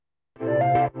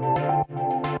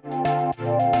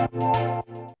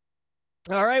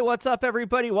what's up,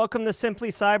 everybody? Welcome to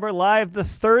Simply Cyber Live, the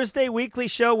Thursday weekly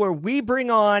show where we bring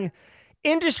on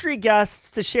industry guests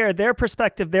to share their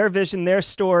perspective, their vision, their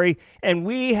story, and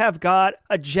we have got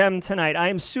a gem tonight. I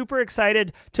am super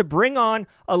excited to bring on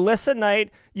Alyssa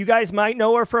Knight. You guys might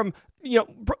know her from you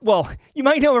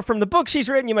might know her from the book she's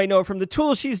written. You might know her from the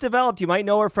tools she's developed. You might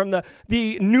know her from the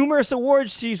numerous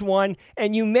awards she's won.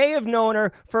 And you may have known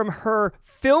her from her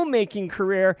filmmaking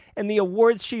career and the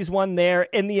awards she's won there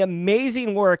and the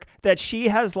amazing work that she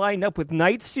has lined up with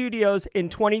Knight Studios in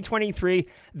 2023.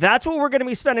 That's what we're going to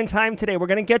be spending time today. We're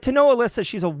going to get to know Alyssa.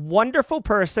 She's a wonderful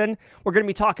person. We're going to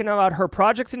be talking about her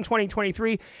projects in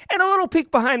 2023 and a little peek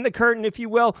behind the curtain, if you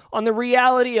will, on the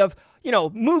reality of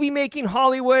movie making,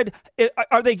 Hollywood.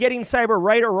 Are they getting cyber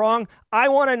right or wrong? I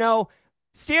want to know.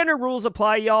 Standard rules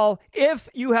apply, y'all. If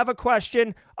you have a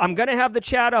question, I'm going to have the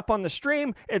chat up on the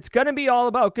stream. It's going to be all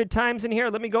about good times in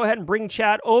here. Let me go ahead and bring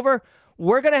chat over.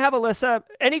 We're going to have Alyssa.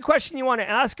 Any question you want to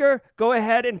ask her, go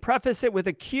ahead and preface it with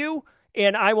a Q,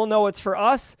 and I will know it's for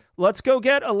us. Let's go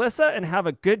get Alyssa and have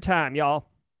a good time, y'all.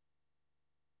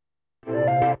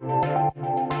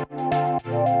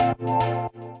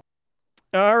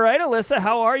 All right, Alyssa,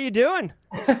 how are you doing?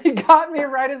 You got me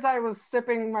right as I was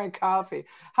sipping my coffee.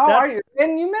 How are you?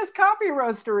 And you missed Coffee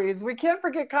Roasteries. We can't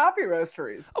forget Coffee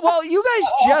Roasteries. Well, you guys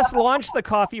just launched the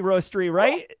Coffee Roastery,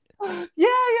 right?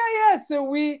 Yeah. So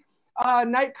we,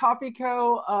 Knight Coffee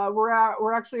Co.,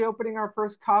 we're actually opening our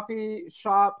first coffee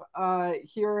shop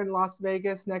here in Las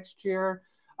Vegas next year.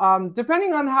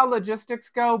 Depending on how logistics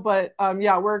go, but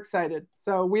yeah, we're excited.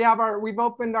 So we've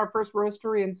opened our first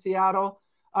roastery in Seattle.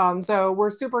 So we're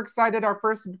super excited. Our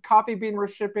first coffee bean we're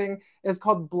shipping is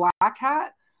called Black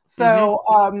Hat. So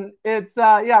it's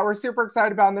we're super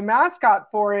excited about it. And the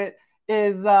mascot for it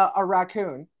is a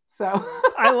raccoon. So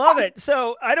I love it.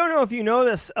 So I don't know if you know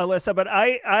this, Alyssa, but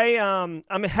I'm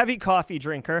a heavy coffee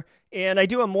drinker. And I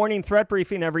do a morning threat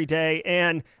briefing every day.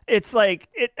 And it's like,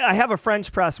 I have a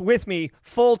French press with me,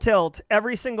 full tilt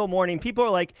every single morning. People are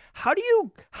like, how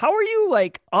are you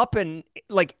like up and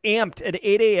like amped at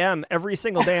 8 a.m. every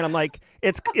single day? And I'm like,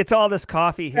 it's all this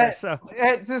coffee here. So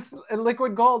it's just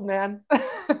liquid gold, man.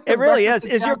 It really is.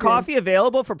 Is your coffee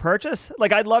available for purchase?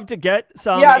 Like, I'd love to get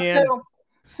some. Yeah.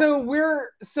 So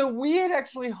we had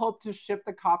actually hoped to ship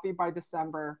the coffee by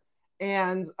December.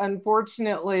 And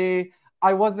unfortunately,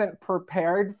 I wasn't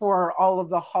prepared for all of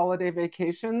the holiday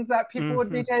vacations that people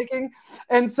would be taking.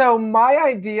 And so my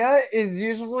idea is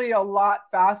usually a lot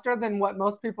faster than what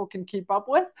most people can keep up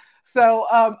with. So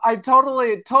I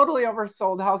totally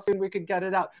oversold how soon we could get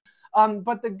it out.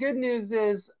 But the good news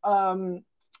is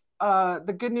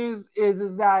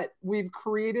that we've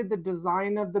created the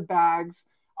design of the bags.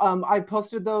 I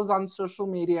posted those on social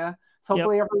media. So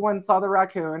hopefully everyone saw the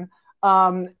raccoon.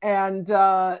 And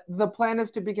the plan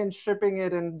is to begin shipping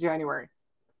it in January.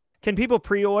 Can people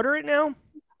pre-order it now?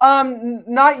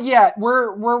 Not yet.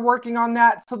 We're working on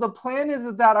that. So the plan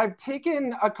is that I've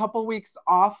taken a couple weeks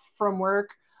off from work,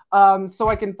 so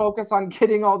I can focus on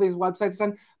getting all these websites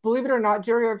done. Believe it or not,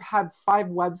 Jerry, I've had 5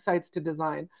 websites to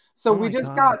design. So we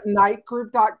just got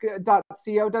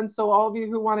knightgroup.co done. So all of you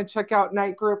who want to check out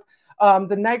Knight Group,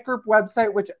 the Knight Group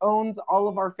website, which owns all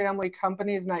of our family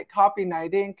companies, Knight Coffee,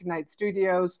 Knight Inc., Knight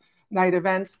Studios, Knight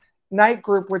Events, Knight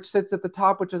Group, which sits at the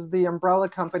top, which is the umbrella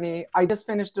company. I just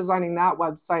finished designing that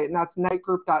website, and that's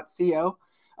knightgroup.co.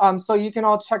 So you can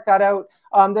all check that out.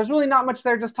 There's really not much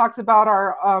there. It just talks about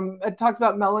it talks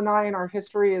about Mel and I and our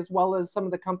history, as well as some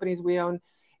of the companies we own.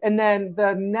 And then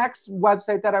the next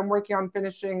website that I'm working on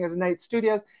finishing is Knight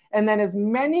Studios. And then, as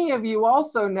many of you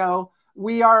also know,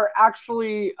 we are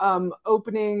actually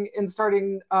opening and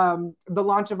starting the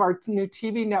launch of our new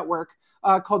TV network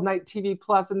called Knight TV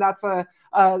Plus, and that's a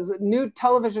new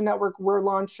television network we're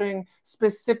launching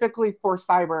specifically for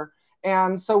cyber.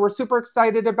 And so we're super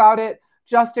excited about it.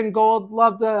 Justin Gold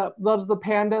loves the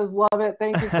pandas, love it.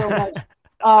 Thank you so much.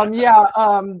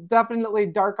 Definitely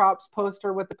Dark Ops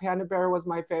poster with the panda bear was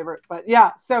my favorite. But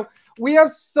yeah, so we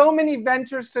have so many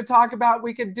ventures to talk about.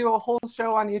 We could do a whole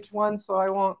show on each one, so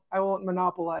I won't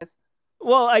monopolize.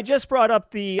 Well, I just brought up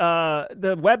the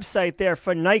website there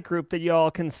for Knight Group that you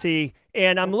all can see,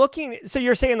 and I'm looking. So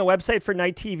you're saying the website for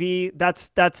Knight TV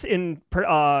that's in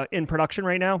production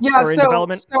right now? Yeah, or in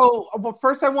development? Well,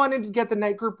 first I wanted to get the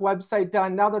Knight Group website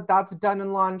done. Now that that's done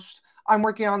and launched, I'm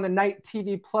working on the Knight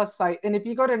TV Plus site. And if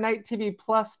you go to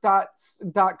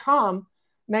knighttvplus.com,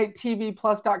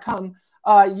 knighttvplus.com,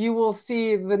 you will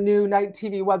see the new Knight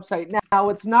TV website. Now,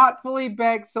 it's not fully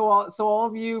baked, so all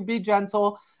of you be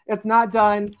gentle. It's not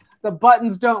done. The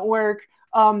buttons don't work.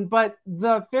 But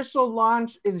the official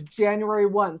launch is January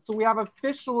 1. So we have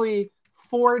officially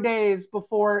 4 days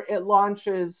before it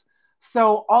launches.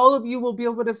 So all of you will be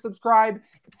able to subscribe.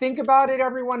 Think about it,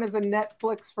 everyone, as a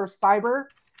Netflix for cyber.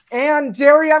 And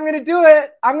Jerry, I'm going to do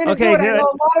it. I'm going to do it. I know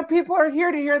a lot of people are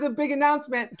here to hear the big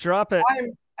announcement. Drop it.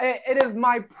 It is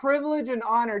my privilege and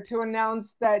honor to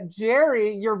announce that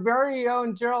Jerry, your very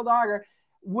own Gerald Auger,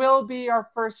 will be our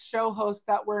first show host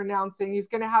that we're announcing. He's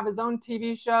going to have his own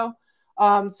TV show.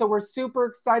 So we're super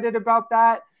excited about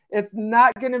that. It's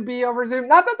not going to be over Zoom.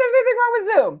 Not that there's anything wrong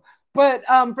with Zoom,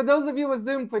 but for those of you with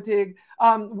Zoom fatigue,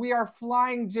 we are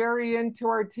flying Jerry into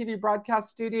our TV broadcast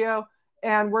studio,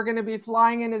 and we're going to be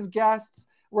flying in his guests.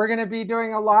 We're going to be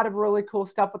doing a lot of really cool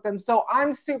stuff with them. So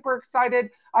I'm super excited.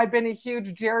 I've been a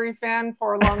huge Jerry fan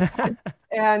for a long time,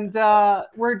 and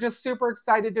we're just super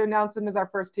excited to announce him as our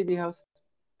first TV host.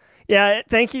 Yeah,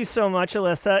 thank you so much,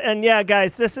 Alyssa. And yeah,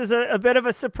 guys, this is a bit of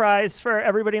a surprise for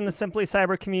everybody in the Simply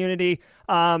Cyber community.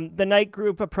 The Knight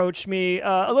Group approached me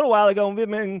a little while ago, and we've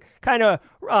been kind of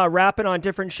rapping on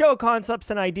different show concepts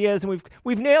and ideas, and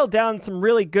we've nailed down some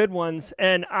really good ones.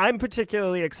 And I'm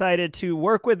particularly excited to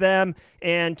work with them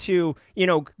and to,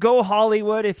 go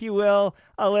Hollywood, if you will,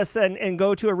 Alyssa, and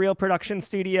go to a real production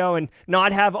studio and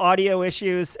not have audio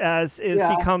issues as is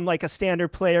become like a standard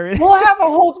player. We'll have a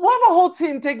whole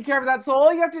team taking care of that. So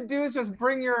all you have to do is just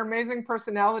bring your amazing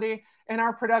personality, and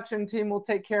our production team will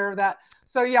take care of that.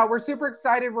 So yeah, we're super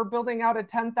excited. We're building out a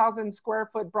 10,000 square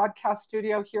foot broadcast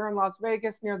studio here in Las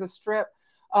Vegas near the Strip.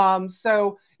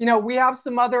 So, we have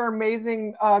some other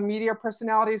amazing media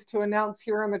personalities to announce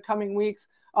here in the coming weeks.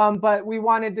 But we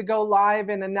wanted to go live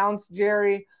and announce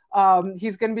Jerry.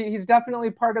 He's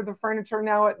definitely part of the furniture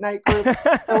now at Knight Group.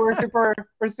 So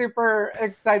we're super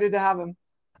excited to have him.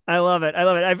 I love it.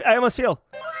 I almost feel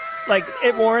like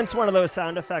it warrants one of those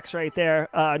sound effects right there.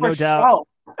 No doubt.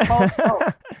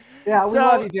 Yeah, we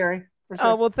love you, Jerry. For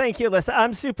sure. Well, thank you, Alyssa.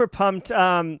 I'm super pumped.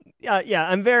 I'm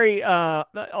very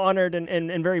honored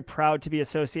and very proud to be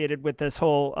associated with this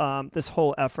whole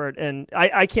effort. And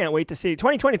I can't wait to see.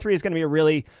 2023 is going to be a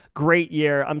really great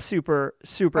year. I'm super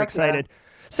excited. Yeah.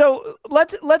 So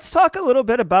let's talk a little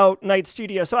bit about Knight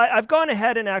Studio. So I've gone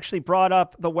ahead and actually brought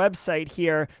up the website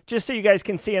here just so you guys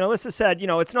can see. And Alyssa said,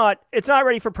 it's not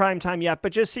ready for prime time yet,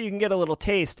 but just so you can get a little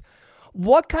taste.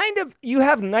 You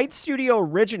have Knight Studio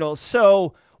Originals.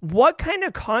 So what kind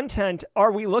of content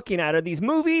are we looking at? Are these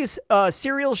movies,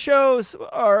 serial shows,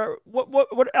 or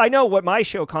what? I know what my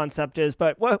show concept is,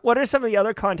 but what are some of the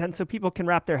other content so people can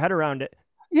wrap their head around it?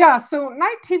 Yeah, so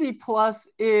Knight TV Plus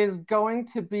is going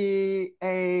to be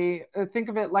think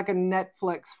of it like a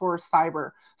Netflix for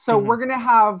cyber. So we're going to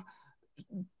have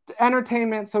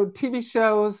entertainment, so TV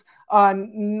shows,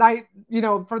 Knight,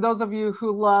 for those of you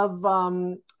who love,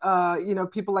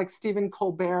 people like Stephen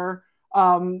Colbert,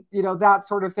 that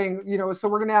sort of thing, so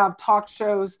we're going to have talk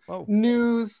shows,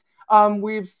 news.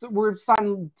 We've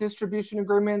signed distribution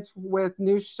agreements with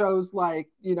news shows like,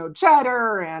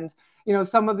 Cheddar and,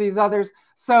 some of these others.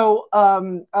 So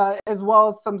as well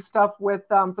as some stuff with,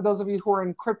 for those of you who are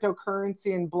in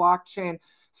cryptocurrency and blockchain.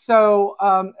 So,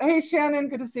 hey, Shannon,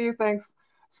 good to see you. Thanks.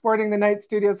 Sporting the Knight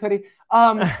Studios hoodie.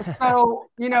 So,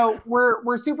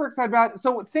 we're super excited about it.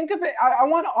 So think of it, I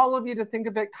want all of you to think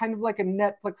of it kind of like a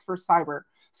Netflix for cyber.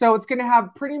 So it's going to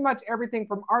have pretty much everything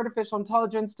from artificial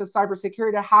intelligence to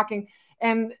cybersecurity to hacking,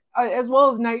 and as well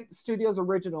as Knight Studios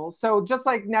originals. So just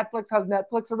like Netflix has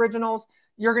Netflix originals,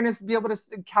 you're going to be able to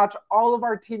catch all of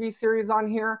our TV series on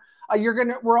here.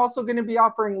 We're also going to be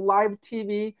offering live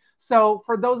TV. So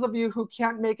for those of you who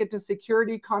can't make it to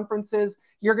security conferences,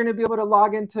 you're going to be able to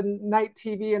log into Knight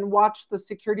TV and watch the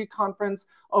security conference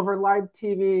over live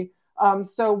TV.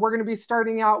 So we're going to be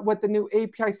starting out with the new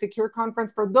API Secure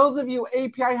conference. For those of you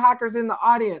API hackers in the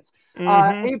audience,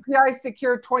 API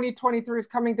Secure 2023 is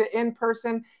coming to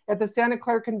in-person at the Santa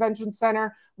Clara Convention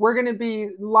Center. We're going to be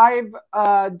live,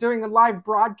 doing a live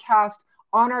broadcast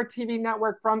on our TV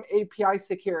network from API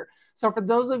Secure. So for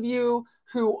those of you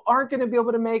who aren't going to be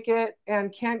able to make it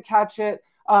and can't catch it,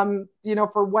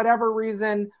 for whatever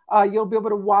reason, you'll be able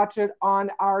to watch it on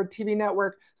our TV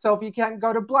network. So if you can't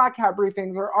go to Black Hat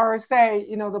briefings or RSA,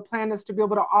 the plan is to be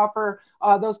able to offer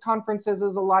those conferences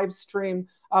as a live stream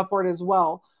for it as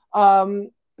well.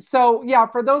 So yeah,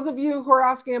 for those of you who are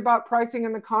asking about pricing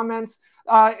in the comments,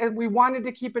 we wanted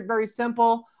to keep it very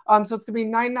simple. So it's going to be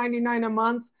 $9.99 a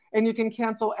month, and you can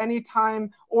cancel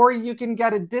anytime, or you can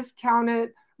get a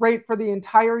discounted rate for the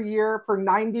entire year for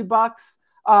 $90.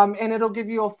 And it'll give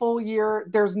you a full year.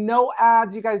 There's no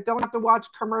ads. You guys don't have to watch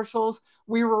commercials.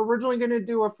 We were originally going to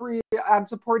do a free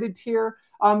ad-supported tier,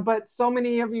 but so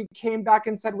many of you came back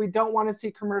and said we don't want to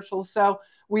see commercials. So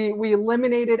we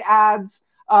eliminated ads.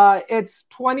 It's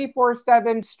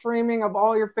 24/7 streaming of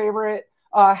all your favorite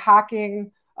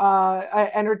hacking,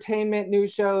 entertainment,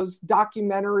 news shows,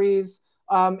 documentaries,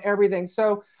 everything.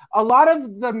 So a lot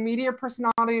of the media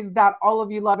personalities that all of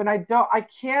you love, and I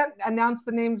can't announce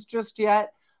the names just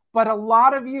yet, but a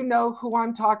lot of you know who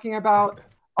I'm talking about.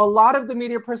 A lot of the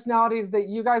media personalities that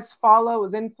you guys follow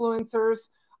as influencers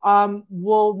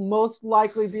will most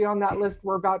likely be on that list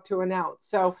we're about to announce.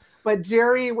 So, but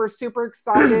Jerry, we're super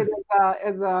excited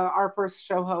as our first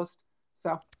show host.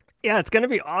 So, yeah, it's going to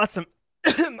be awesome.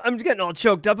 I'm getting all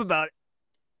choked up about it.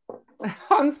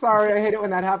 I'm sorry. I hate it when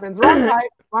that happens. Wrong pipe.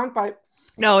 Wrong pipe.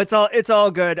 No, it's all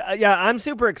good. Yeah, I'm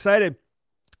super excited.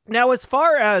 Now, as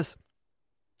far as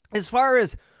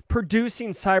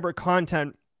producing cyber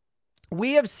content,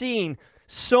 we have seen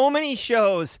so many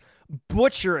shows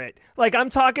butcher it. Like, I'm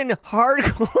talking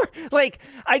hardcore. Like,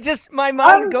 my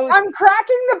mind goes. I'm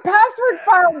cracking the password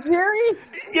file, Jerry.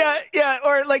 Yeah.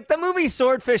 Or like the movie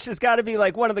Swordfish has got to be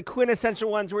like one of the quintessential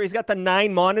ones where he's got the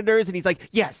 9 monitors and he's like,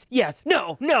 yes,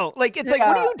 no. Like, it's like,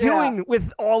 what are you doing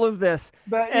with all of this?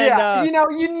 But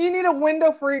you need a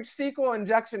window for each SQL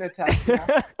injection attack.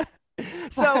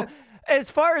 So,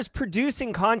 as far as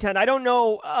producing content, I don't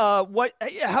know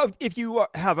if you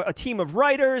have a team of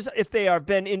writers, if they have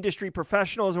been industry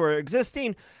professionals or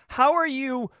existing, how are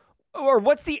you, or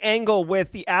what's the angle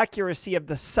with the accuracy of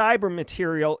the cyber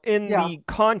material in the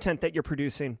content that you're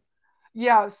producing?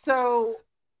 Yeah. So,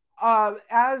 my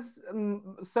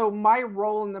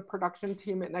role in the production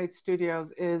team at Night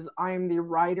Studios is I'm the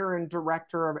writer and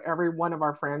director of every one of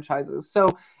our franchises.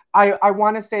 So I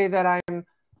want to say that I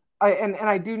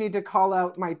do need to call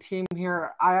out my team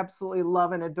here. I absolutely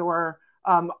love and adore.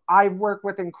 I work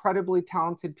with incredibly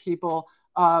talented people,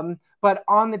 but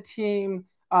on the team,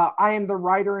 I am the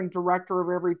writer and director of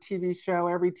every TV show,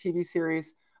 every TV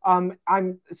series.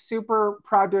 I'm super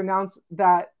proud to announce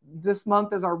that this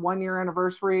month is our 1-year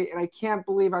anniversary, and I can't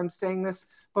believe I'm saying this,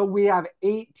 but we have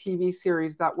 8 TV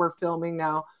series that we're filming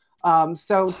now.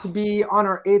 So to be on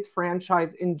our 8th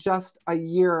franchise in just a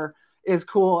year is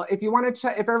cool. If you want to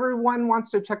check, if everyone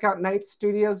wants to check out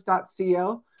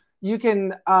nightstudios.co, you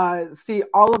can see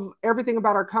everything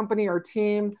about our company, our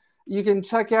team. You can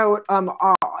check out,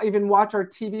 even watch our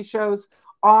TV shows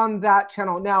on that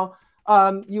channel. Now,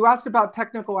 you asked about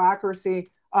technical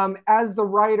accuracy. As the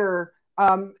writer,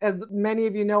 as many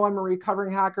of you know, I'm a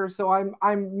recovering hacker, so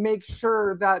I make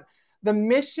sure that the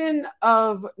mission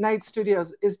of Night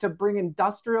Studios is to bring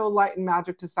industrial light and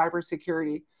magic to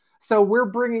cybersecurity. So we're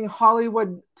bringing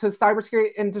Hollywood to cybersecurity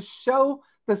and to show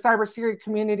the cybersecurity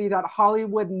community that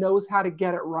Hollywood knows how to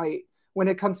get it right when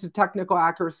it comes to technical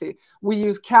accuracy. We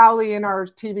use Kali in our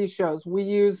TV shows. We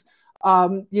use,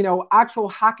 actual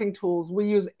hacking tools. We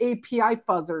use API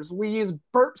fuzzers. We use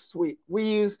Burp Suite. We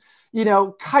use,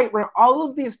 Kite Run. All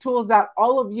of these tools that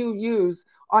all of you use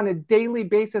on a daily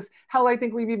basis. Hell, I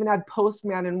think we've even had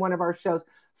Postman in one of our shows.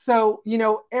 So,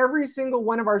 every single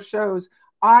one of our shows,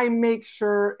 I make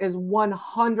sure is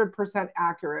 100%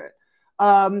 accurate.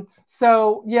 Adam,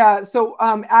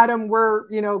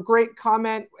 we're, great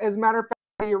comment. As a matter of fact,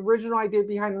 the original idea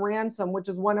behind Ransom, which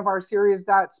is one of our series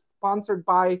that's sponsored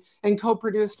by and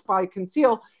co-produced by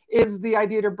Conceal, is the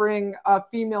idea to bring a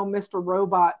female Mr.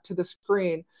 Robot to the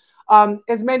screen.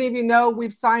 As many of you know,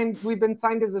 we've been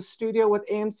signed as a studio with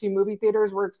AMC Movie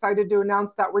Theaters. We're excited to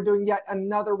announce that we're doing yet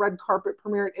another red carpet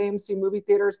premiere at AMC Movie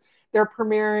Theaters. They're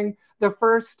premiering the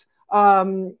first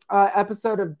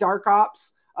episode of Dark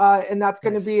Ops, and that's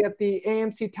going to be at the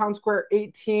AMC Town Square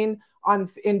 18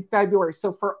 in February.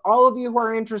 So for all of you who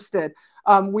are interested,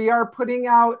 we are putting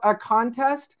out a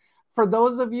contest for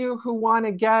those of you who want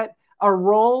to get a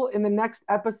role in the next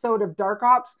episode of Dark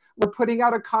Ops. We're putting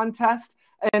out a contest,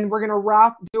 and we're going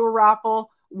to do a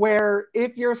raffle where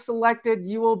if you're selected,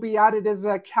 you will be added as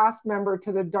a cast member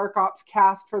to the Dark Ops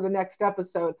cast for the next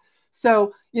episode.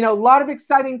 So, a lot of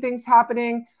exciting things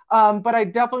happening, but I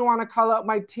definitely want to call out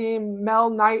my team, Mel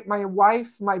Knight, my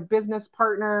wife, my business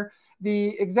partner,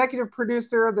 the executive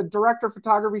producer, the director of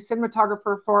photography,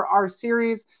 cinematographer for our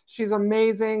series. She's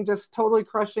amazing, just totally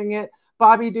crushing it.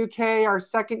 Bobby Duque, our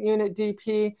second unit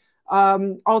DP.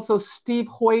 Also Steve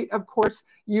Hoyt, of course,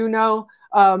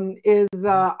 is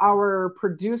our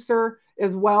producer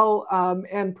as well,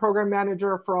 and program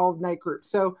manager for all of Night Group.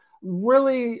 So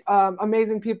really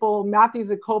amazing people. Matthew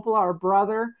Zakopola, our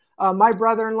brother, my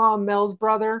brother-in-law, Mel's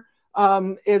brother,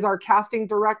 is our casting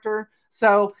director.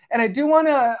 So, and I do want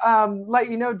to let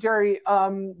you know, Jerry,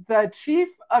 the chief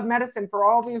of medicine, for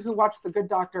all of you who watch The Good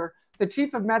Doctor, the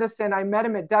chief of medicine, I met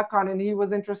him at DEF CON and he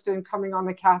was interested in coming on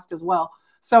the cast as well.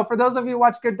 So for those of you who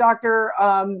watch Good Doctor,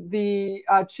 the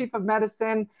chief of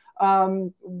medicine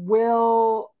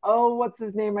Will, what's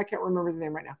his name? I can't remember his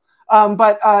name right now.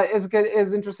 But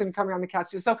is interested in coming on the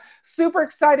cast too. So super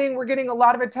exciting. We're getting a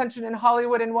lot of attention in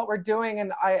Hollywood and what we're doing,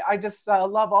 and I just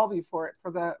love all of you for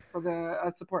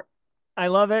the support. I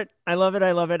love it. I love it.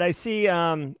 I love it. I see.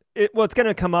 It's going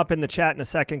to come up in the chat in a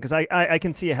second because I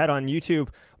can see ahead on YouTube.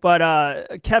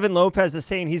 But Kevin Lopez is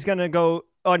saying he's going to go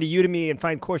onto Udemy and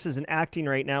find courses in acting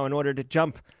right now in order to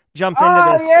jump into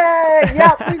this.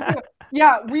 Yeah, please do.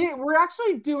 Yeah, we're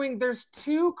actually doing. There's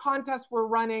 2 contests we're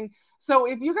running. So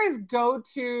if you guys go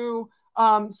to,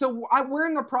 we're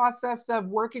in the process of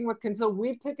working with Conceal.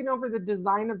 We've taken over the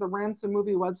design of the Ransom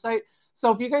movie website. So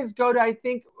if you guys go to, I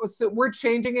think we're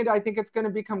changing it. I think it's going to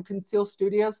become Conceal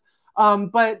Studios.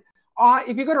 But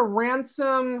if you go to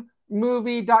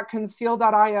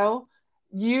ransommovie.conceal.io,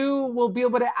 you will be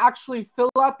able to actually fill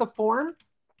out the form.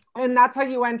 And that's how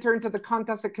you enter into the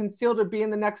contest at Conceal to be in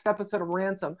the next episode of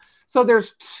Ransom. So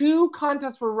there's 2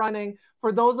 contests we're running.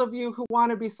 For those of you who want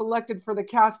to be selected for the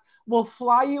cast, we'll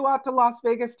fly you out to Las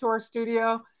Vegas to our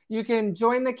studio. You can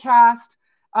join the cast.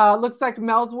 Looks like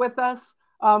Mel's with us,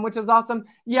 which is awesome.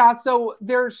 Yeah, so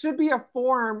there should be a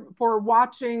form for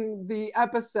watching the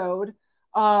episode.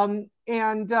 I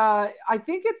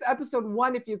think it's episode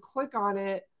 1. If you click on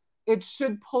it, it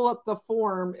should pull up the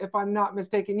form, if I'm not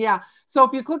mistaken. Yeah. So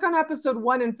if you click on episode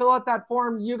 1 and fill out that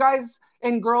form, you guys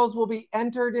and girls will be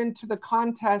entered into the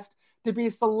contest to be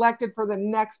selected for the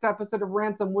next episode of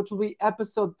Ransom, which will be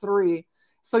episode 3.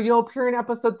 So you'll appear in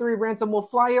episode 3 of Ransom. We'll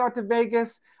fly you out to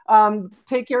Vegas,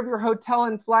 take care of your hotel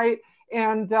and flight,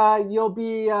 and you'll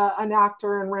be an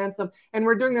actor in Ransom. And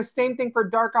we're doing the same thing for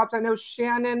Dark Ops. I know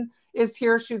Shannon is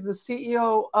here. She's the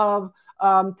CEO of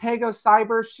Tago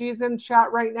Cyber. She's in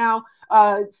chat right now.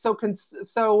 Tago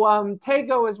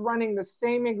is running the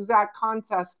same exact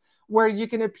contest where you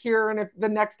can appear in the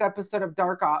next episode of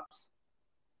Dark Ops.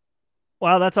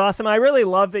 Wow, that's awesome. I really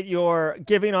love that you're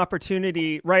giving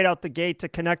opportunity right out the gate to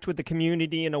connect with the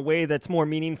community in a way that's more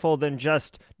meaningful than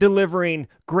just delivering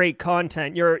great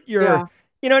content. You know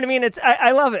what I mean?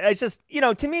 I love it. It's just,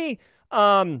 to me,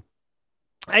 I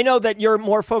know that you're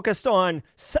more focused on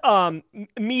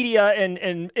media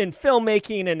and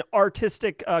filmmaking and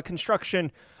artistic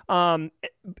construction over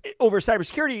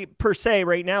cybersecurity per se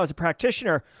right now as a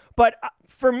practitioner. But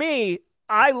for me,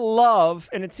 I love,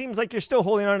 and it seems like you're still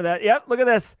holding on to that. Yep, look at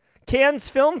this. Cannes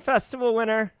Film Festival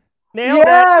winner. Nailed it.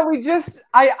 Yeah, we just,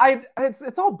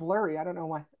 it's all blurry. I don't know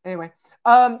why. Anyway.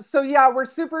 So yeah, we're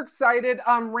super excited.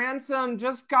 Ransom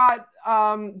just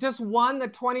won the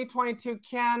 2022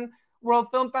 Cannes World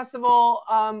Film Festival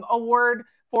award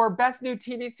for Best New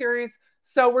TV Series.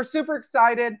 So we're super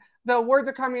excited. The awards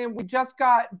are coming in. We just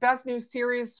got Best New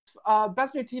Series,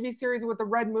 Best New TV Series with the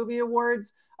Red Movie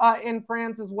Awards in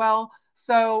France as well.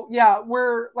 So yeah,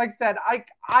 we're, like I said,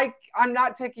 I'm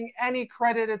not taking any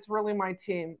credit. It's really my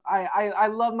team. I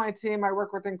love my team. I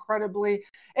work with incredibly.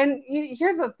 And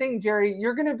here's the thing, Jerry,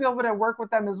 you're going to be able to work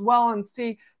with them as well and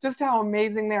see just how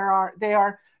amazing they are.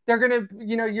 They're going to,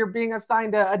 you're being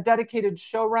assigned a dedicated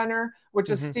showrunner, which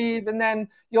is Steve. And then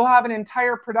you'll have an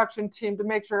entire production team to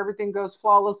make sure everything goes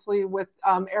flawlessly with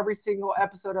every single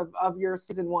episode of your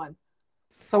season 1.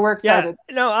 So we're excited.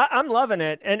 Yeah, no, I'm loving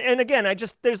it. And again,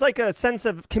 there's like a sense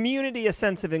of community, a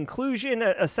sense of inclusion,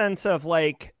 a sense of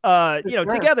like,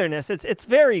 togetherness. It's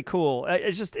very cool.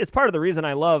 It's part of the reason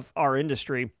I love our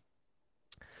industry.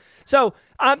 So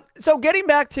getting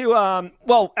back to,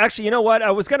 well, actually, you know what? I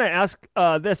was going to ask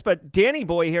this, but Danny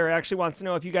Boy here actually wants to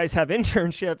know if you guys have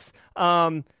internships.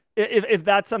 If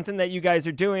that's something that you guys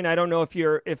are doing. I don't know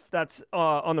if that's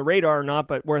on the radar or not,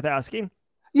 but worth asking.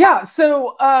 Yeah,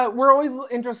 so we're always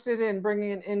interested in bringing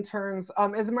in interns.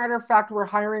 As a matter of fact, we're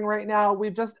hiring right now.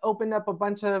 We've just opened up a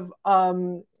bunch of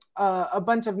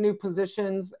new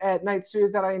positions at Night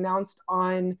Studios that I announced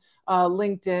on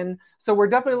LinkedIn. So we're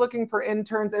definitely looking for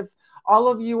interns. If all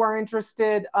of you are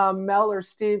interested, Mel or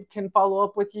Steve can follow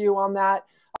up with you on that.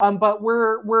 But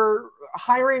we're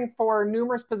hiring for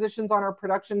numerous positions on our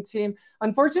production team.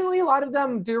 Unfortunately, a lot of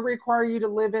them do require you to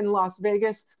live in Las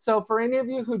Vegas. So for any of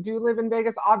you who do live in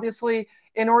Vegas, obviously,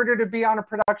 in order to be on a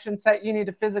production set, you need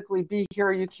to physically be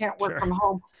here. You can't work from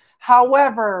home.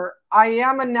 However, I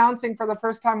am announcing for the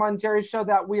first time on Jerry's show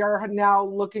that we are now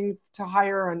looking to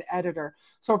hire an editor.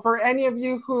 So for any of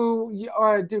you who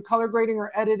do color grading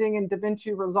or editing in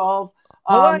DaVinci Resolve,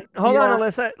 Hold on,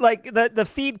 Alyssa. Like the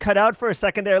feed cut out for a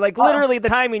second there. Like literally the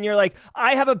timing. You're like,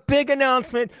 I have a big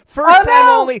announcement. First time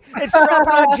only. It's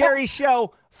dropping on Jerry's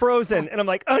show, Frozen. And I'm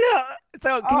like, oh no.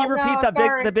 So can you repeat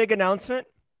the big announcement?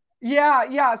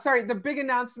 Yeah. Sorry. The big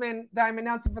announcement that I'm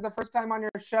announcing for the first time on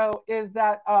your show is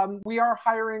that we are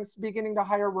beginning to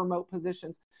hire remote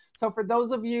positions. So for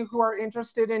those of you who are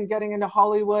interested in getting into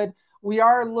Hollywood, we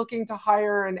are looking to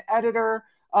hire an editor,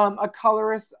 a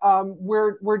colorist.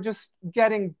 We're just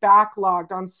getting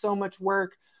backlogged on so much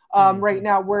work. Right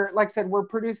now, like I said, we're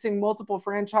producing multiple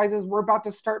franchises. We're about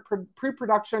to start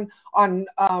pre-production on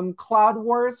Cloud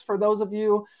Wars. For those of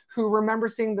you who remember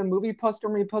seeing the movie poster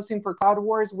reposting for Cloud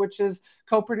Wars, which is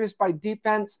co-produced by Deep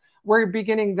Fence, we're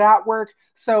beginning that work.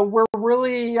 So we're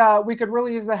really, we could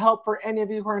really use the help for any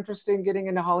of you who are interested in getting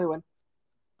into Hollywood.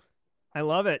 I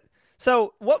love it.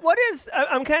 So what is,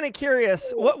 I'm kind of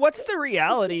curious, what's the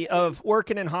reality of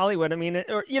working in Hollywood? I mean,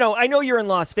 I know you're in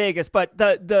Las Vegas, but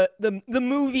the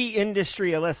movie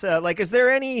industry, Alyssa, like, is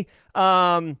there any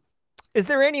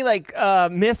like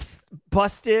myths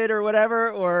busted or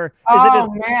whatever, or is it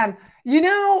just... man,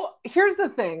 here's the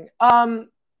thing. One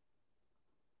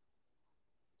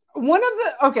of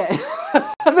the, okay,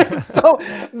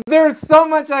 there's so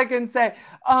much I can say.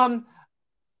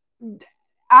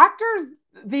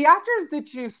 The actors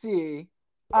that you see,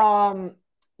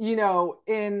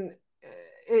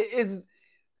 is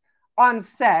on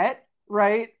set,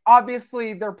 right?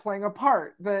 Obviously, they're playing a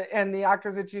part. And the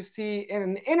actors that you see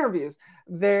in interviews,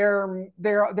 they're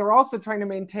also trying to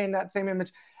maintain that same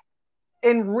image.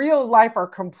 In real life, are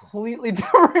completely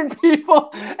different people,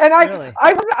 and I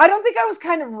don't think I was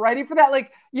kind of ready for that.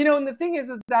 Like, and the thing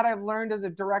is that I've learned as a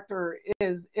director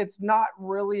is it's not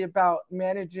really about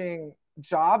managing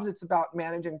jobs, it's about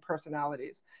managing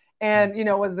personalities. And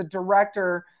as the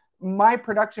director, my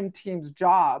production team's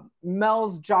job,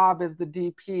 Mel's job as the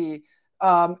DP,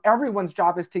 everyone's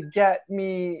job is to get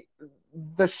me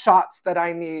the shots that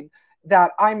I need,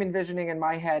 that I'm envisioning in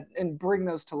my head, and bring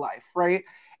those to life, right?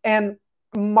 And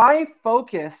my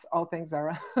focus, thanks,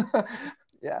 Zara.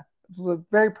 Yeah, it's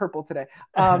very purple today.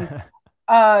 The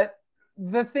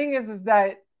thing is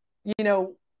that,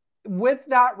 with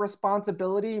that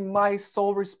responsibility, my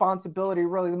sole responsibility,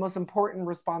 really the most important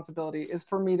responsibility, is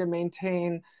for me to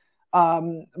maintain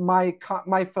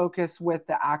my focus with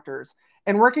the actors.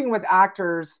 And working with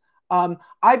actors,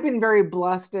 I've been very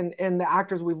blessed in the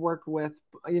actors we've worked with,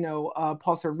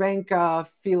 Paul Cervenka,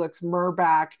 Felix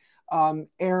Murbach,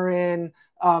 Aaron,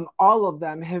 all of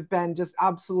them have been just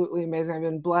absolutely amazing. I've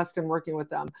been blessed in working with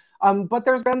them. But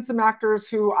there's been some actors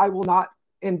who I will not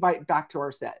invite back to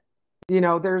our set.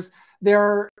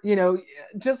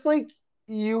 Just like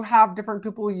you have different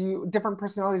people, different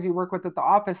personalities you work with at the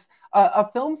office, a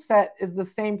film set is the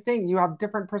same thing. You have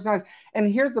different personalities.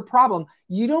 And here's the problem.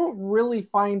 You don't really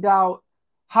find out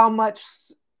how much,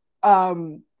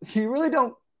 you really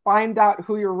don't find out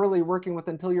who you're really working with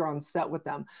until you're on set with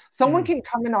them. Someone can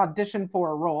come and audition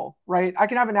for a role, right? I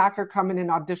can have an actor come in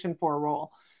and audition for a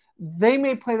role. They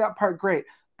may play that part great,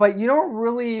 but you don't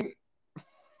really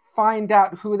find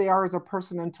out who they are as a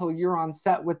person until you're on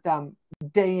set with them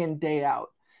day in, day out.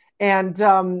 And,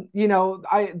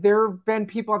 there have been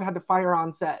people I've had to fire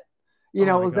on set, it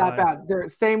was that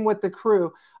bad. Same with the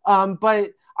crew.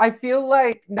 But I feel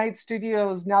like Night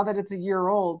Studios, now that it's a year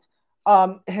old,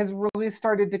 has really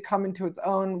started to come into its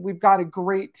own. We've got a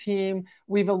great team.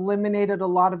 We've eliminated a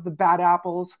lot of the bad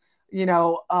apples. There's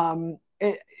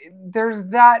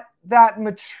that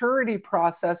maturity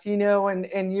process,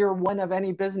 in year one of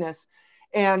any business,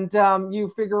 and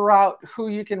you figure out who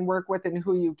you can work with and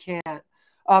who you can't.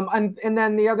 And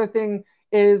then the other thing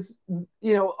is,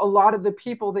 a lot of the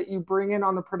people that you bring in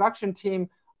on the production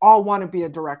team all want to be a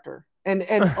director, and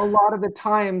a lot of the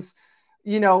times,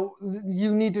 you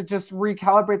need to just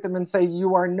recalibrate them and say,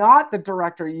 you are not the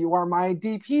director, you are my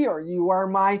DP, or you are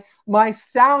my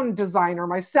sound designer,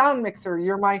 my sound mixer,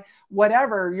 you're my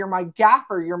whatever, you're my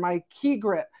gaffer, you're my key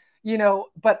grip,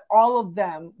 but all of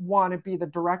them want to be the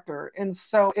director. And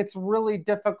so it's really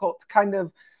difficult to kind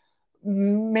of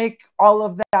make all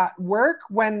of that work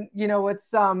when,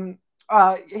 it's, have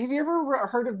you ever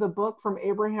heard of the book from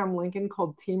Abraham Lincoln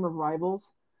called Team of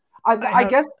Rivals? I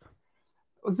guess,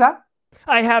 was that?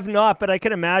 I have not, but I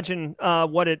can imagine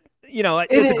what it's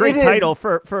a great title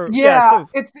for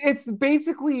it's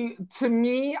basically, to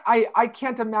me, I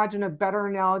can't imagine a better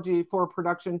analogy for a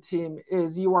production team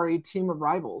is you are a team of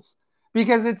rivals,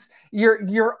 because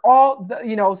you're all,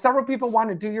 several people want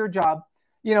to do your job.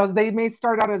 They may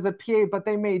start out as a PA, but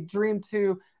they may dream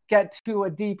to get to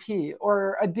a DP,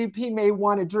 or a DP may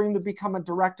want to dream to become a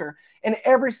director. And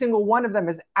every single one of them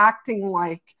is acting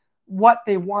like what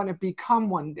they want to become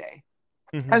one day.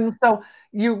 Mm-hmm. And so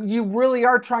you really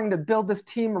are trying to build this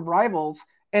team of rivals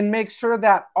and make sure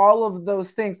that all of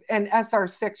those things, and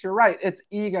SR6, you're right, it's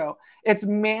ego. It's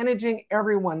managing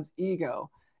everyone's ego.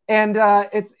 And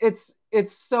it's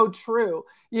so true,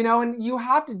 and you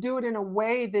have to do it in a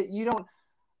way that you don't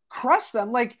crush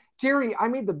them. Like, Jerry, I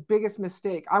made the biggest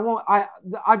mistake.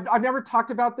 I've never talked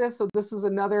about this, so this is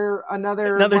another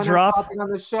drop topic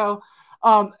on the show.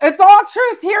 It's all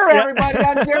truth here, everybody,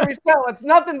 on Jerry's show. It's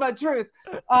nothing but truth.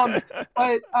 But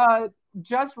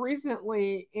just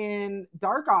recently in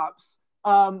Dark Ops,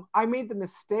 I made the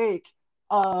mistake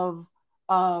of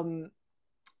what's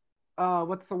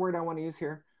the word I want to use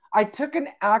here? I took an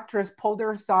actress, pulled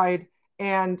her aside,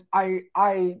 and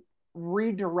I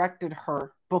redirected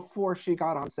her before she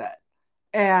got on set.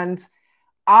 And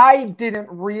I didn't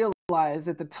realize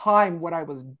at the time what I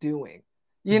was doing,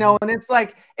 you know, and it's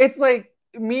like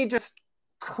me just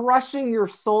crushing your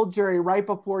soul, Jerry, right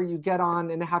before you get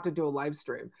on and have to do a live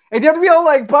stream. And you have to feel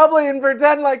like bubbly and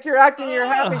pretend like you're acting, you're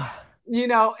happy, you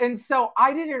know? And so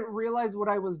I didn't realize what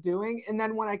I was doing. And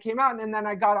then when I came out and then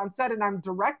I got on set and I'm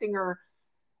directing her,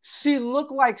 she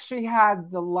looked like she had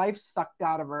the life sucked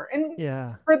out of her. And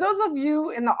for those of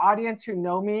you in the audience who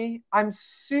know me, I'm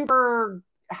super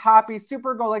happy,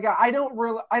 super go-like-a. I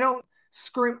don't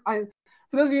scream. For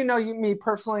those of you who know me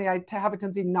personally, I have a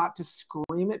tendency not to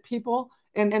scream at people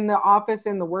in the office,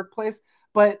 in the workplace.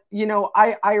 But, you know,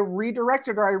 I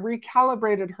redirected her, I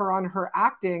recalibrated her on her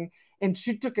acting, and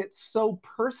she took it so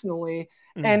personally.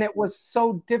 And it was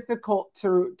so difficult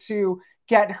to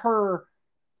get her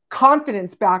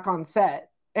confidence back on set.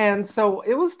 And so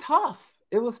it was tough.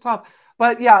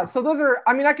 But yeah, so those are,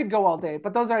 I mean, I could go all day,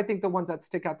 but those are, I think, the ones that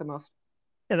stick out the most.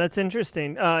 Yeah, that's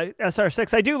interesting.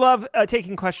 SR6, I do love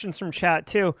taking questions from chat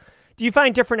too. Do you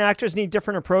find different actors need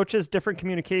different approaches, different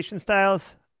communication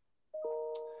styles?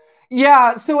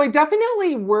 Yeah, so I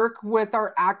definitely work with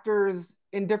our actors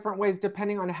in different ways,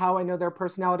 depending on how I know their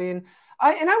personality. And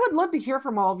I would love to hear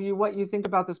from all of you what you think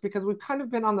about this, because we've kind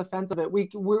of been on the fence of it.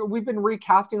 We've been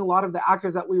recasting a lot of the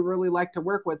actors that we really like to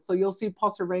work with. So you'll see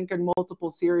Paul Cervenka in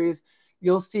multiple series.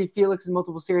 You'll see Felix in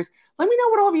multiple series. Let me know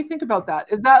what all of you think about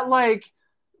that. Is that, like,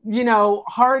 you know,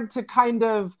 hard to kind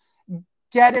of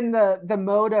get in the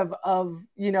mode of,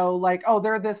 you know, like, oh,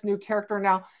 they're this new character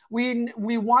now. We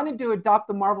wanted to adopt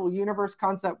the Marvel Universe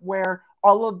concept where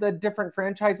all of the different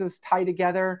franchises tie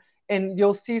together, and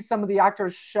you'll see some of the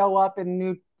actors show up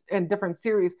in different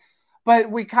series.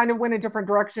 But we kind of went a different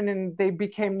direction, and they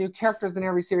became new characters in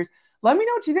every series. Let me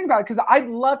know what you think about it, because I'd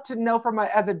love to know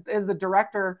as a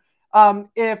director,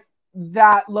 if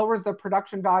that lowers the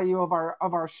production value of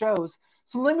our shows.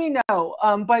 So let me know.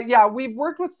 But yeah, we've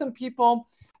worked with some people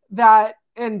that,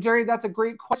 and Jerry, that's a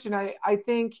great question. I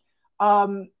think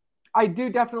I do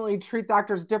definitely treat the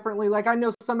actors differently. Like, I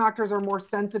know some actors are more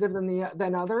sensitive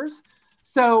than others.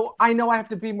 So I know I have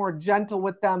to be more gentle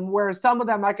with them, whereas some of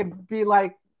them I could be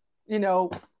like, you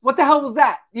know, what the hell was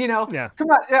that? You know, come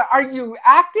on, are you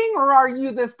acting or are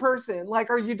you this person? Like,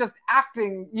 are you just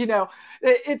acting? You know,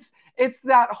 it's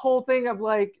that whole thing of,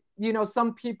 like, you know,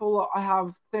 some people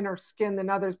have thinner skin than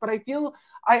others, but I feel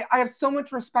I have so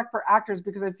much respect for actors,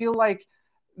 because I feel like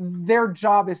their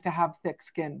job is to have thick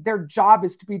skin. Their job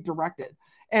is to be directed.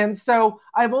 And so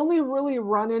I've only really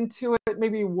run into it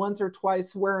maybe once or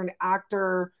twice where an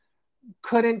actor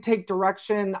couldn't take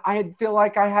direction. I feel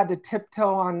like I had to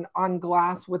tiptoe on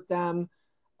glass with them.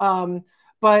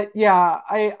 But yeah,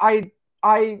 I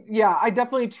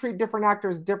definitely treat different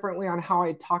actors differently on how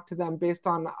I talk to them based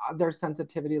on their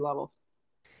sensitivity level.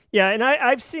 Yeah, and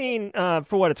I've seen,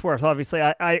 for what it's worth, obviously,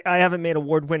 I haven't made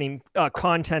award-winning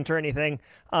content or anything.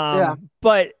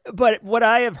 But what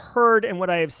I have heard and what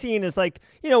I have seen is, like,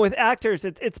 you know, with actors,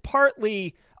 it's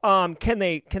partly can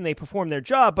they perform their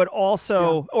job, but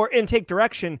also and take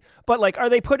direction. But, like, are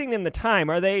they putting in the time?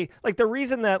 Are they, like, the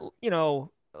reason that, you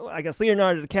know, I guess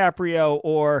Leonardo DiCaprio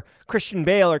or Christian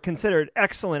Bale are considered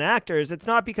excellent actors, it's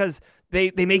not because they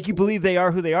make you believe they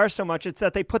are who they are so much. It's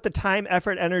that they put the time,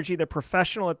 effort, energy, they're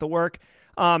professional at the work.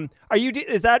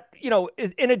 Is that, you know,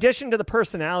 in addition to the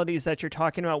personalities that you're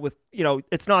talking about with, you know,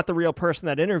 it's not the real person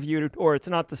that interviewed, or it's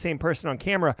not the same person on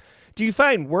camera. Do you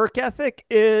find work ethic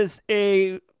is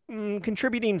a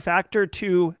contributing factor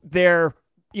to their,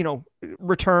 you know,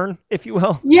 return, if you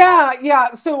will?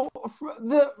 Yeah. So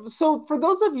for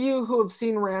those of you who have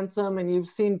seen Ransom and you've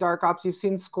seen Dark Ops, you've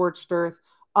seen Scorched Earth.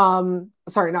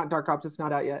 Sorry, not Dark Ops, it's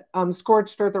not out yet.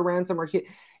 Scorched Earth or Ransom or Heat.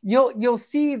 You'll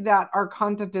see that our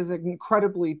content is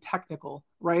incredibly technical,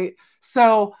 right?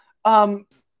 So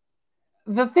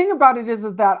the thing about it is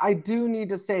that I do need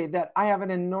to say that I have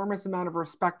an enormous amount of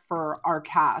respect for our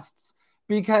casts,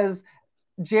 because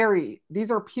Jerry, these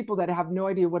are people that have no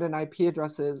idea what an IP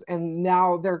address is, and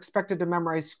now they're expected to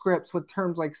memorize scripts with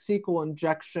terms like SQL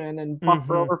injection and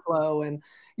buffer overflow and,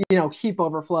 you know, heap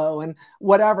overflow and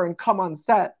whatever, and come on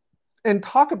set and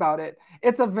talk about it.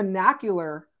 It's a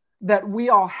vernacular that we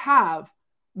all have,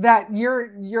 that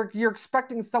you're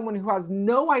expecting someone who has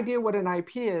no idea what an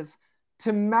IP is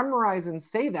to memorize and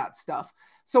say that stuff.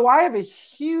 So I have a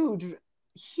huge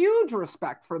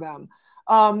respect for them.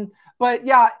 But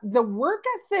yeah, the work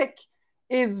ethic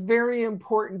is very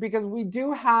important because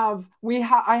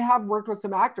I have worked with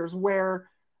some actors where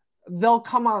they'll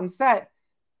come on set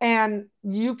and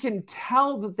you can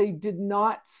tell that they did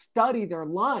not study their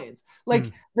lines.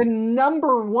 Like the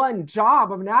number one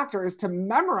job of an actor is to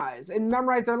memorize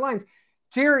their lines.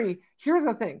 Jerry, here's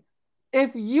the thing.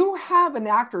 If you have an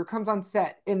actor who comes on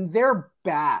set and they're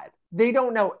bad, they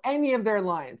don't know any of their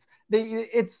lines,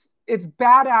 it's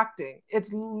bad acting,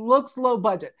 it looks low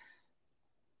budget.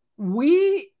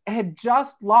 We had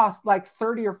just lost like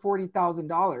 $30,000 or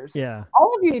 $40,000. Yeah.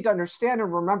 All of you need to understand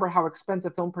and remember how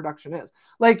expensive film production is.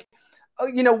 Like,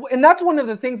 and that's one of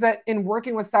the things that in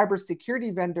working with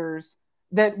cybersecurity vendors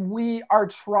that we are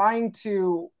trying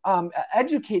to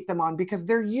educate them on, because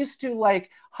they're used to like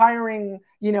hiring,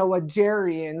 a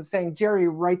Jerry and saying, Jerry,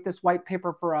 write this white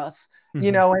paper for us,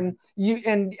 and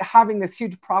having this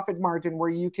huge profit margin where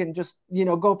you can just,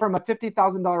 go from a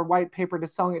 $50,000 white paper to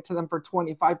selling it to them for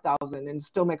 $25,000 and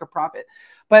still make a profit.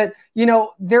 But,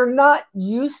 they're not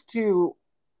used to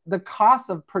the cost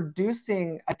of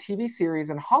producing a TV series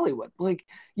in Hollywood. Like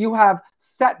you have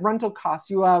set rental costs,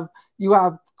 you have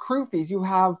crew fees, you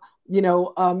have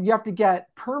to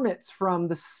get permits from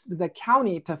the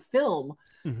county to film.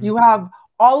 You have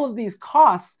all of these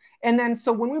costs. And then,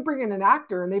 so when we bring in an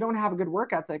actor and they don't have a good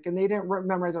work ethic and they didn't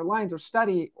memorize their lines or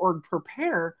study or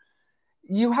prepare,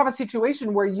 you have a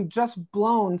situation where you just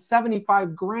blown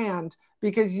 75 grand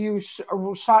because you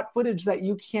shot footage that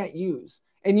you can't use.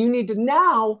 And you need to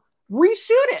now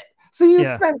reshoot it. So you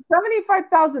spent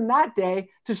 $75,000 that day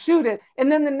to shoot it.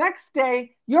 And then the next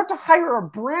day you have to hire a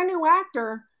brand new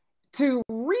actor to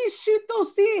reshoot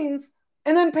those scenes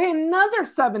and then pay another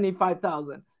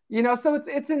 $75,000. So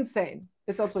it's insane.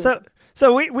 It's absolutely insane.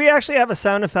 So we actually have a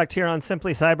sound effect here on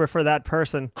Simply Cyber for that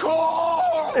person. Carl!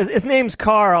 His name's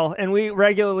Carl, and we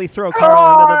regularly throw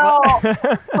Carl under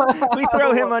the bus. We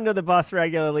throw him under the bus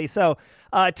regularly. So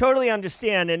totally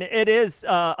understand. And it is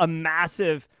a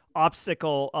massive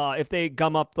obstacle if they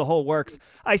gum up the whole works.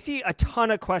 I see a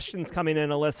ton of questions coming in,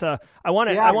 Alyssa. I want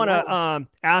to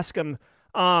ask them.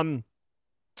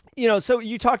 So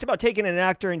you talked about taking an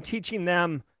actor and teaching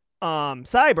them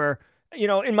cyber.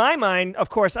 In my mind, of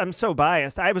course, I'm so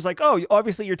biased. I was like, oh,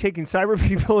 obviously you're taking cyber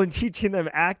people and teaching them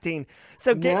acting.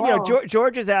 So,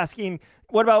 George is asking,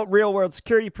 what about real world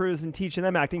security pros and teaching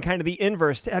them acting? Kind of the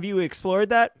inverse. Have you explored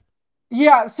that?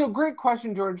 Yeah. So great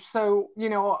question, George. So,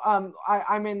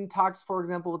 I'm in talks, for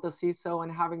example, with the CISO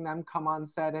and having them come on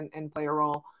set and play a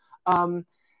role.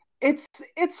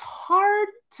 It's hard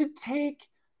to take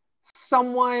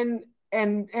someone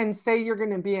and say you're going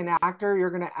to be an actor, you're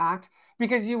going to act,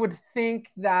 because you would think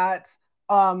that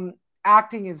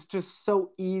acting is just so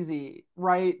easy,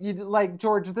 right? Like,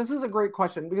 George, this is a great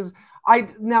question, because I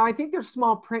think there's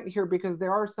small print here, because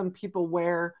there are some people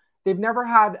where they've never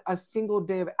had a single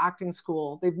day of acting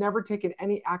school. They've never taken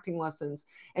any acting lessons,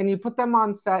 and you put them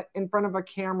on set in front of a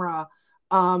camera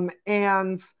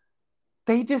and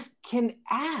they just can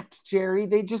act, Jerry.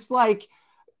 They just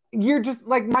you're just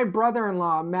like, my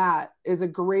brother-in-law, Matt, is a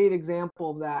great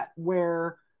example of that,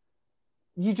 where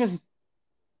you just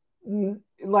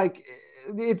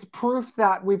it's proof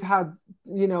that we've had,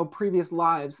 previous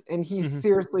lives. And he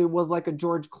seriously was like a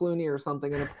George Clooney or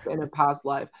something in a past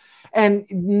life, and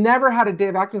never had a day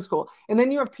of acting school. And then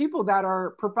you have people that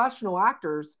are professional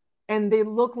actors and they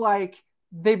look like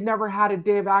they've never had a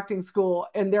day of acting school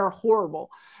and they're horrible.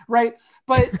 Right.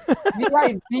 But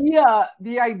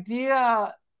the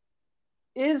idea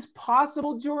is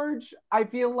possible, George. I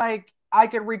feel like I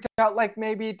could reach out,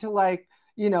 maybe to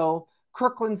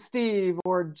Crooklyn Steve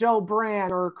or Joe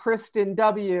Brand or Kristen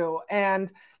W,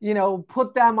 and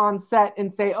put them on set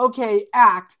and say, okay,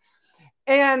 act.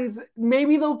 And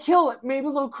maybe they'll kill it, maybe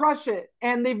they'll crush it,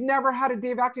 and they've never had a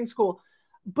day of acting school.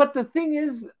 But the thing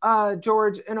is,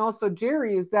 George, and also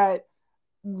Jerry, is that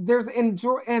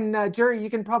Jerry, you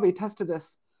can probably attest to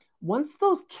this. Once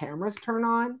those cameras turn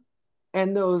on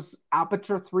and those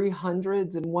Aperture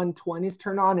 300s and 120s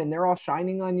turn on and they're all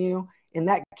shining on you and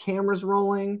that camera's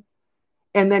rolling,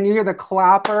 and then you hear the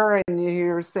clapper and you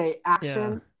hear say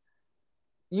action,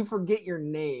 you forget your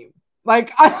name.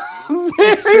 I'm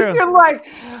seriously like,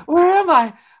 where am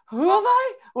I? Who am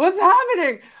I? What's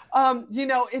happening?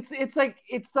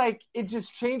 It's like it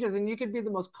just changes, and you could be the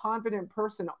most confident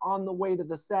person on the way to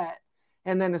the set,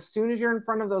 and then as soon as you're in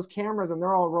front of those cameras and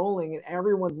they're all rolling and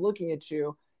everyone's looking at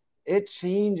you, it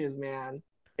changes, man.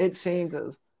 It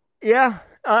changes. Yeah.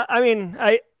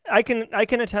 I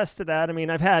can attest to that. I mean,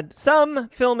 I've had some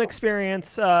film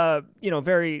experience,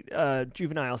 very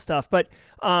juvenile stuff, but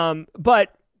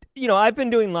I've been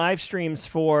doing live streams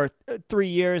for 3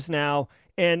 years now,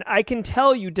 and I can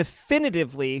tell you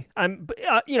definitively,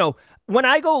 when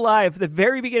I go live, the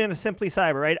very beginning of Simply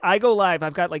Cyber, right? I go live,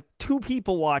 I've got like 2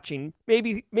 people watching,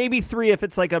 maybe 3 if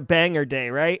it's like a banger day,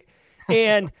 right?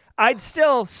 And I'd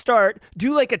still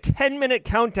do like a 10-minute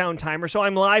countdown timer. So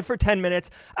I'm live for 10 minutes.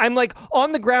 I'm like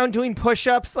on the ground doing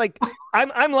push-ups. Like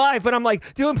I'm live, but I'm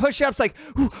like doing push-ups like,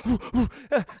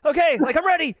 okay, like I'm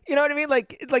ready. You know what I mean?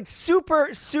 Like super,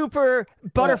 super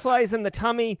butterflies in the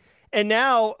tummy. And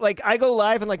now, like, I go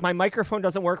live and like my microphone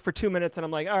doesn't work for 2 minutes, and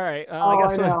I'm like, all right, I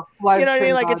guess I know. you know what I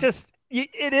mean? Like, it's just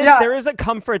it is. Yeah. There is a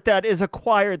comfort that is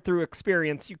acquired through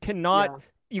experience. You cannot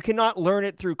learn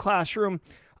it through classroom.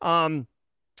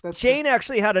 Shane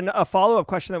actually had a follow-up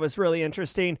question that was really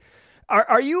interesting.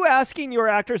 Are you asking your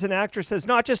actors and actresses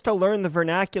not just to learn the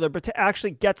vernacular, but to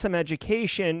actually get some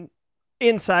education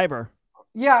in cyber?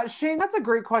 Yeah, Shane, that's a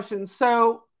great question.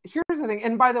 So here's the thing.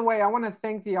 And by the way, I want to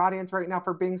thank the audience right now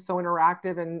for being so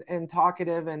interactive and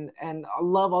talkative, and I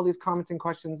love all these comments and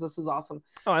questions. This is awesome.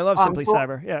 Oh, I love Simply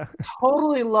Cyber. Yeah.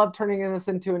 Totally love turning this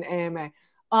into an AMA.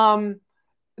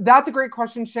 That's a great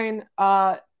question, Shane.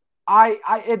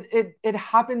 It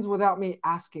happens without me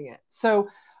asking it. So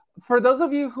for those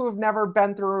of you who have never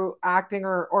been through acting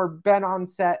or been on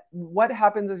set, what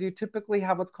happens is you typically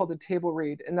have what's called a table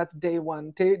read, and that's day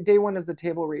one. Day one is the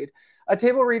table read. A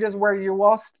table read is where you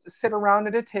all sit around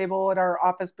at a table at our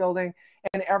office building,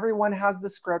 and everyone has the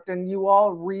script, and you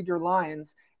all read your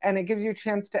lines. And it gives you a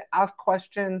chance to ask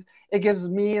questions. It gives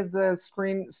me as the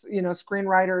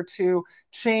screenwriter to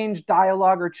change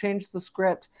dialogue or change the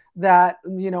script that,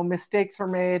 mistakes are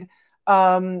made.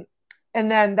 And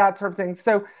then that sort of thing.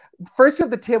 So first you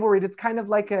have the table read. It's kind of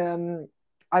like a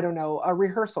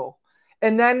rehearsal.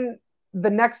 And then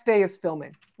the next day is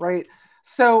filming, right?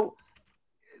 So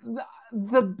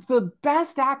the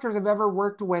best actors I've ever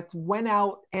worked with went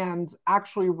out and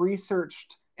actually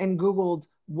researched and Googled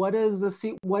what is a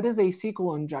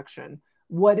SQL injection?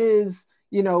 What is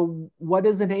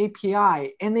an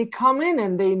API? And they come in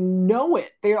and they know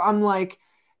it. I'm like,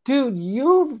 dude,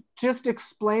 you've just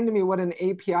explained to me what an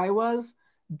API was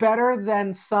better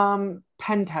than some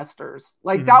pen testers.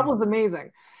 Like, that was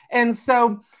amazing. And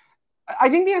so I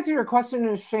think the answer to your question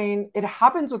is, Shane, it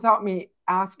happens without me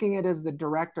asking it as the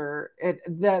director.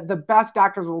 The best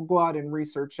actors will go out and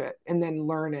research it and then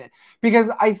learn it. Because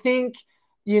I think,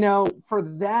 for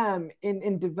them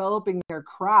in developing their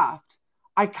craft,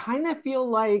 I kind of feel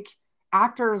like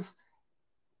actors,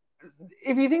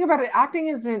 if you think about it, acting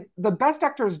isn't, the best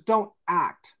actors don't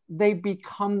act. They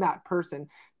become that person.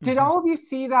 Did all of you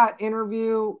see that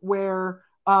interview where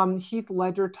Heath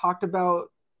Ledger talked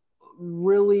about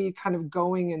really kind of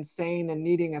going insane and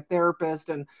needing a therapist?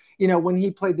 And, when he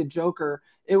played the Joker,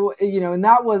 and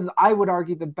that was, I would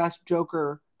argue, the best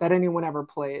Joker that anyone ever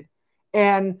played.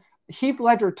 And Heath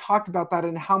Ledger talked about that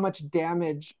and how much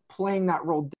damage playing that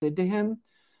role did to him.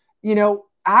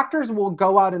 Actors will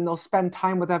go out and they'll spend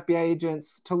time with FBI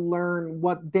agents to learn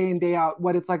what day in, day out,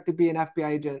 what it's like to be an FBI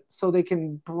agent, so they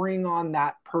can bring on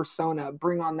that persona,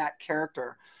 bring on that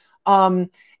character. And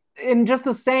just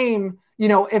the same,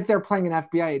 if they're playing an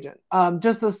FBI agent,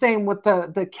 just the same with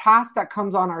the cast that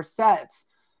comes on our sets.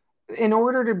 In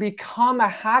order to become a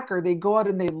hacker, they go out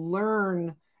and they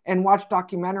learn and watch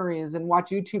documentaries and watch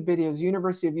YouTube videos,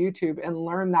 University of YouTube, and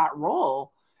learn that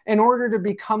role in order to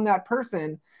become that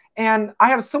person. And I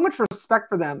have so much respect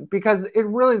for them, because it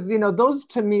really is, those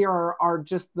to me are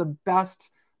just the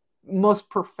best, most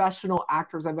professional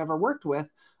actors I've ever worked with.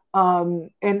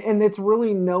 And it's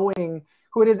really knowing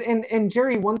who it is. And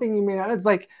Jerry, one thing you may not, it's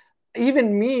like,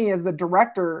 even me as the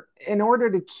director, in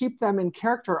order to keep them in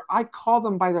character, I call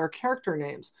them by their character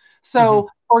names. So,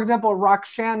 for example,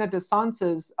 Roxana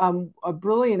DeSantis, a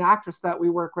brilliant actress that we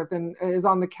work with and is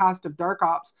on the cast of Dark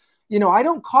Ops, I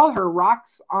don't call her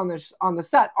Rox on the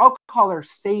set. I'll call her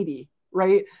Sadie,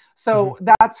 right? So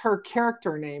that's her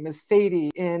character name, is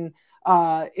Sadie in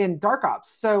Dark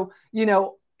Ops. So,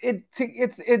 they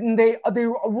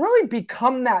really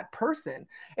become that person.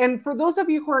 And for those of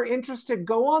you who are interested,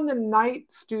 go on the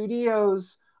Night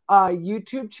Studios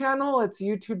YouTube channel. It's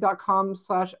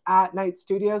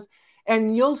youtube.com/@nightstudios,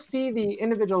 and you'll see the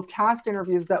individual cast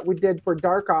interviews that we did for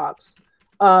Dark Ops.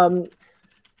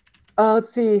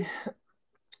 Let's see,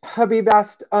 Habib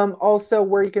asked also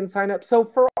where you can sign up. So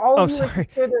for all of you, sorry.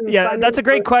 Yeah, that's a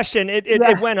great question.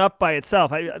 It went up by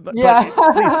itself. Yeah.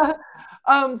 Please.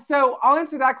 So I'll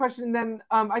answer that question. And then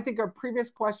I think a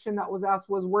previous question that was asked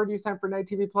was, where do you sign for Night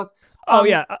TV Plus? Oh,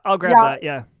 yeah. I'll grab that.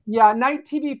 Yeah. Yeah.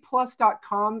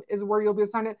 NightTVPlus.com is where you'll be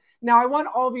assigned. Now, I want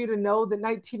all of you to know that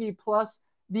Night TV Plus,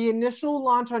 the initial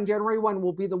launch on January 1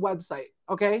 will be the website.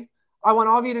 Okay. I want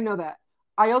all of you to know that.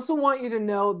 I also want you to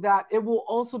know that it will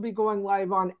also be going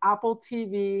live on Apple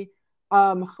TV,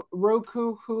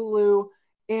 Roku, Hulu,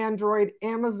 Android,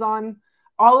 Amazon.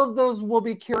 All of those will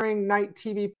be carrying Night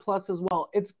TV Plus as well.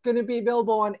 It's going to be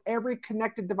available on every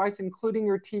connected device, including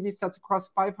your TV sets across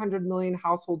 500 million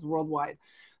households worldwide.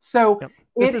 So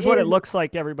this is what it looks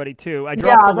like, everybody, too. I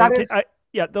dropped the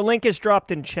link. The link is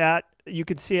dropped in chat. You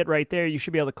can see it right there. You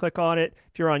should be able to click on it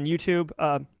if you're on YouTube.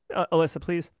 Alyssa,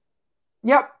 please.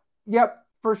 Yep,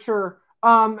 for sure.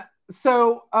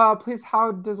 So please,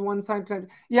 how does one sign up?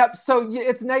 Yep, so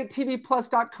it's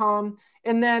nighttvplus.com.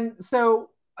 And then, so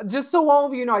just so all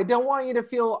of you know, I don't want any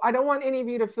of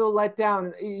you to feel let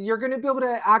down. You're going to be able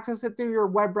to access it through your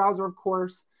web browser, of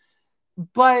course.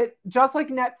 But just like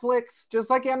Netflix, just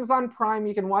like Amazon Prime,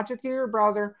 you can watch it through your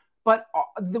browser. But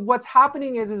what's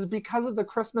happening is because of the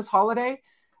Christmas holiday,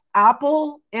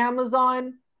 Apple,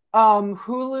 Amazon,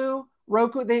 Hulu,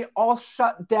 Roku, they all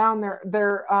shut down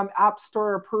their app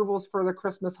store approvals for the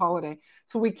Christmas holiday.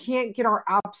 So we can't get our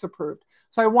apps approved.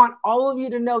 So I want all of you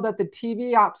to know that the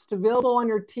TV apps available on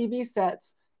your TV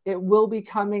sets, it will be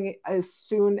coming as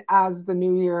soon as the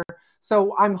new year.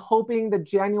 So I'm hoping the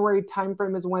January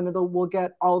timeframe is when we'll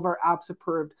get all of our apps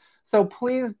approved. So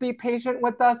please be patient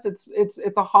with us. It's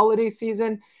a holiday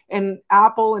season, and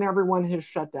Apple and everyone has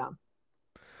shut down.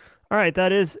 All right,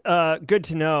 that is good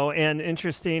to know and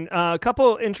interesting. A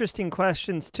couple interesting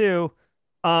questions too.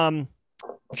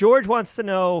 George wants to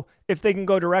know if they can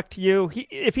go direct to you.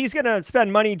 If he's going to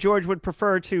spend money, George would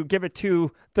prefer to give it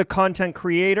to the content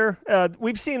creator.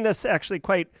 We've seen this actually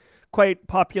quite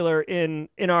popular in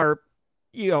our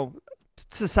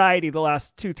society the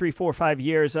last 2, 3, 4, 5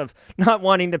 years of not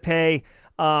wanting to pay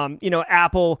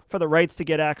Apple for the rights to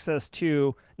get access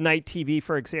to Night TV,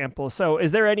 for example. So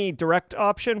is there any direct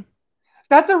option?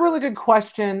 That's a really good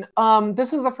question.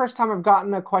 This is the first time I've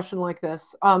gotten a question like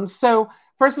this. So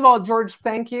first of all, George,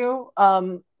 thank you.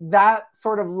 That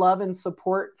sort of love and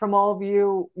support from all of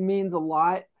you means a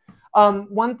lot.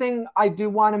 One thing I do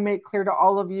want to make clear to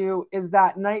all of you is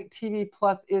that Night TV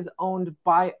Plus is owned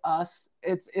by us.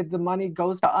 The money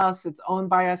goes to us. It's owned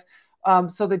by us.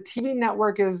 So the TV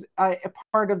network is a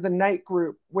part of the Night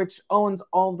Group, which owns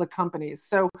all the companies.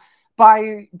 So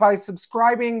by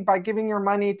subscribing, by giving your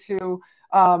money to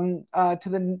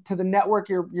the network,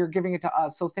 you're giving it to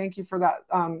us. So thank you for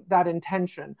that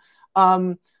intention.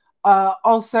 Also,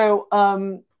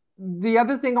 the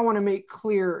other thing I want to make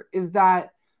clear is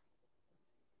that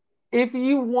if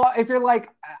you're like,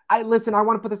 I want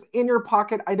to put this in your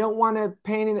pocket, I don't want to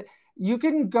pay anything, you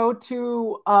can go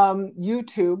to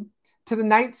YouTube, to the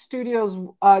Night Studios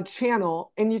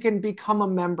channel, and you can become a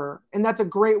member. And that's a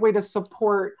great way to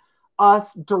support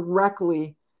us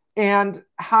directly. And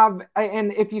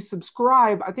if you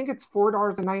subscribe, I think it's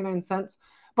 $4.99.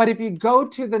 But if you go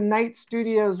to the Night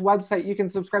Studios website, you can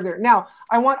subscribe there. Now,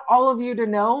 I want all of you to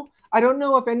know, I don't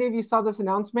know if any of you saw this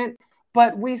announcement,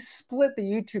 but we split the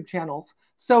YouTube channels.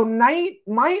 So my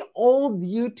old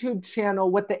YouTube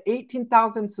channel with the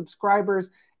 18,000 subscribers,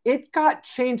 it got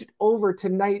changed over to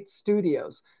Night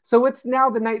Studios. So it's now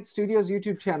the Night Studios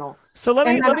YouTube channel. So let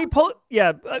me pull.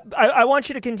 Yeah, I want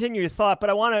you to continue your thought,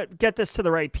 but I want to get this to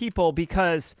the right people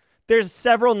because there's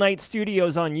several Night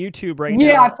Studios on YouTube right now.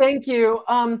 Yeah, thank you.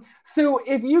 So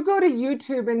if you go to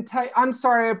YouTube and I'm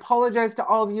sorry, I apologize to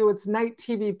all of you. It's Night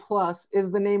TV Plus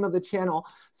is the name of the channel.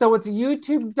 So it's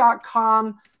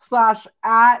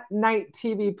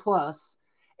youtube.com/@NightTVPlus.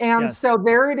 And yes. So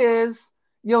there it is.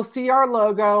 You'll see our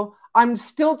logo. I'm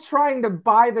still trying to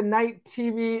buy the Night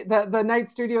TV, the Night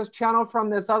Studios channel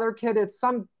from this other kid. It's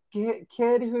some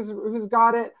kid who's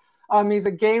got it. He's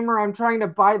a gamer. I'm trying to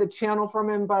buy the channel from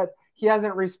him, but he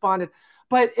hasn't responded.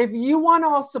 But if you want to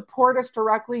all support us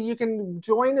directly, you can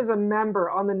join as a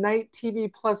member on the Night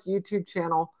TV Plus YouTube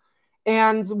channel.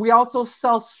 And we also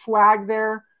sell swag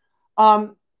there.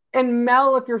 And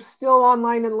Mel, if you're still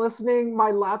online and listening,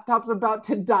 my laptop's about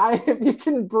to die. If you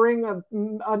can bring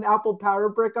an Apple Power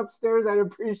Brick upstairs, I'd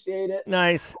appreciate it.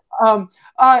 Nice. And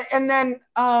then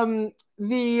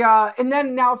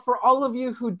now for all of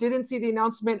you who didn't see the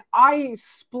announcement, I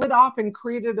split off and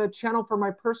created a channel for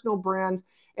my personal brand,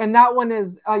 and that one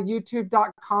is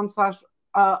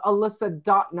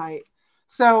youtube.com/Alyssa.Knight.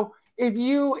 So if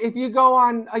you go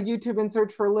on YouTube and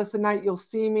search for Alyssa Knight, you'll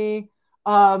see me.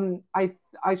 I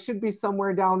should be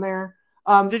somewhere down there.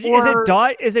 Is it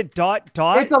dot? Is it dot?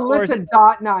 It's Alyssa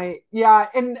dot night. Yeah.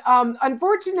 And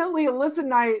unfortunately, Alyssa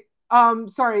night,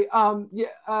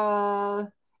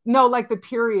 no, like the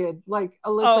period, like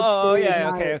Alyssa period yeah.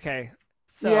 night. Okay.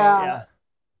 So yeah.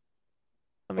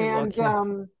 Let me look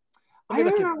here.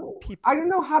 I don't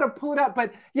know how to pull it up,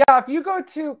 but yeah, if you go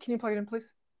to, can you plug it in,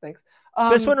 please? Thanks.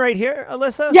 This one right here,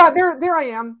 Alyssa? Yeah, there I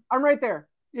am. I'm right there.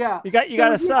 Yeah. You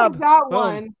got a sub. That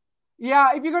one. Yeah,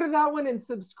 if you go to that one and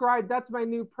subscribe, that's my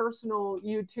new personal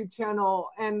YouTube channel,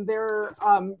 and there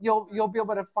you'll be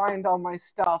able to find all my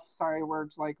stuff. Sorry, we're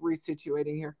just like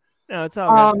resituating here. No, it's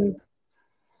all good.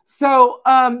 So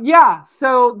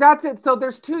that's it. So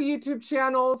there's 2 YouTube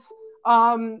channels.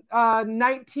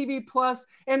 Night TV Plus,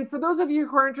 and for those of you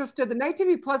who are interested, the Night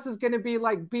TV Plus is going to be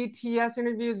like BTS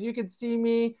interviews. You could see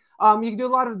me. You can do a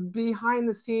lot of behind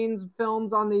the scenes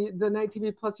films on the Night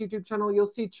TV Plus YouTube channel. You'll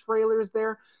see trailers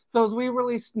there. So as we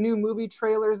release new movie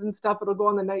trailers and stuff, it'll go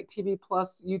on the Night TV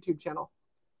Plus YouTube channel.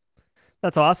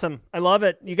 That's awesome. I love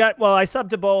it. I subbed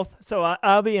to both, so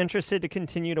I'll be interested to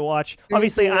continue to watch.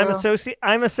 Obviously,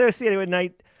 I'm associated with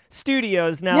Night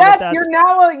Studios now. Yes, you're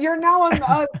now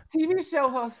a TV show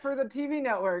host for the TV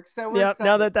network. So yeah,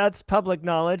 now that's public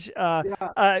knowledge.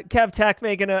 Kev Tech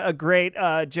making a great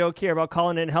joke here about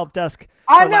calling in help desk.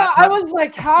 I know. I was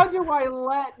like, how do I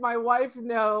let my wife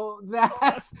know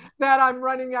that I'm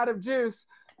running out of juice?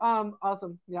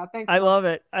 Awesome. Yeah, thanks. I love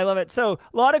it. So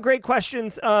a lot of great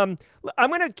questions. I'm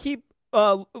going to keep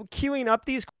queuing up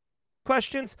these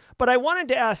questions, but I wanted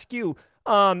to ask you,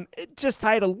 just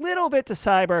tied a little bit to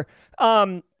cyber,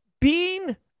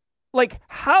 being like,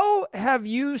 how have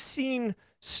you seen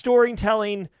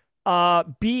storytelling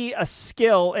be a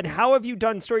skill, and how have you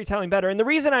done storytelling better? And the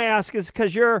reason I ask is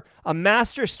because you're a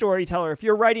master storyteller. If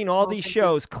you're writing all these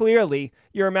shows, clearly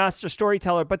you're a master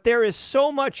storyteller, but there is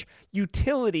so much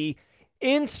utility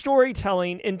in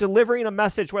storytelling, in delivering a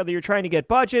message, whether you're trying to get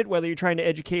budget, whether you're trying to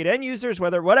educate end users,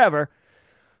 whatever,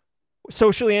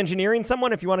 socially engineering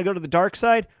someone, if you want to go to the dark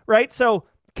side, right? So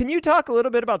can you talk a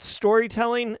little bit about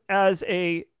storytelling as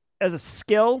a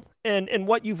skill and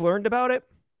what you've learned about it?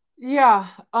 Yeah.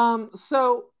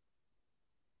 So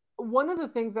one of the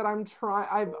things that I'm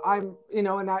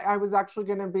I was actually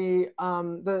going to be,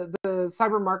 the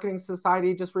Cyber Marketing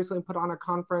Society just recently put on a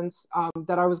conference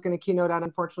that I was going to keynote at.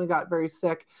 Unfortunately, got very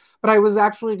sick, but I was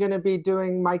actually going to be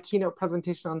doing my keynote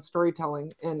presentation on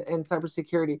storytelling and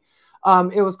cybersecurity.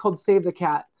 It was called Save the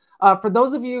Cat. For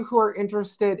those of you who are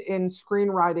interested in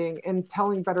screenwriting and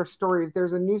telling better stories,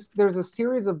 there's a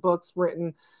series of books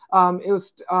written.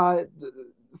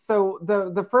 So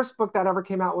the first book that ever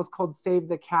came out was called Save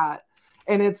the Cat.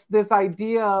 And it's this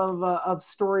idea of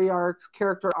story arcs,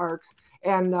 character arcs,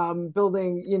 and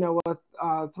building,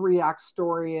 a 3-act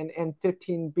story and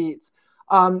 15 beats.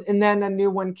 And then a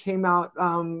new one came out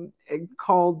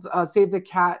called Save the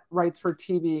Cat Writes for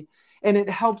TV. And it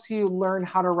helps you learn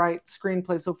how to write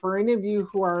screenplays. So for any of you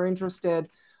who are interested,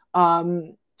 there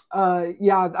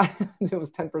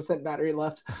was 10% battery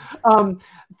left.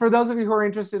 For those of you who are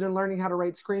interested in learning how to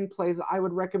write screenplays, I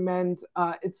would recommend,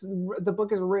 the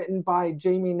book is written by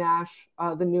Jamie Nash.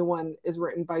 The new one is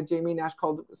written by Jamie Nash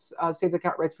called Save the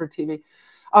Cat Writes for TV.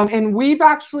 And we've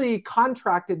actually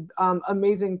contracted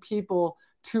amazing people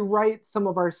to write some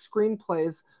of our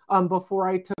screenplays before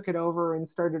I took it over and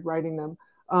started writing them.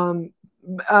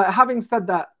 Having said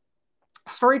that,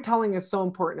 storytelling is so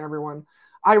important, everyone.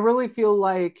 I really feel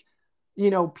like,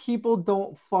 people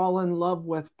don't fall in love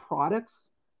with products.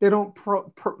 They don't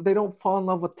fall in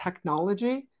love with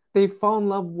technology. They fall in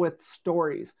love with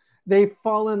stories. They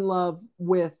fall in love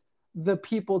with the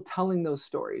people telling those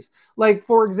stories. Like,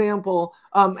 for example,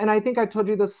 and I think I told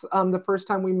you this the first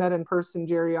time we met in person,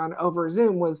 Jerry, over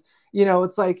Zoom, was,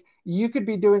 it's like you could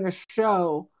be doing a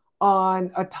show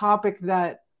on a topic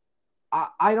that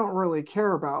I don't really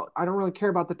care about. I don't really care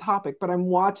about the topic, but I'm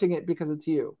watching it because it's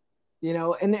you,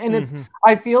 and it's,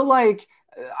 I feel like,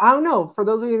 I don't know, for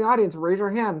those of you in the audience, raise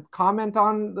your hand, comment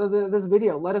on this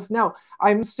video, let us know.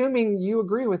 I'm assuming you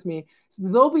agree with me. So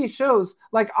there'll be shows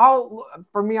like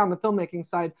for me on the filmmaking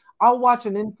side, I'll watch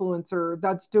an influencer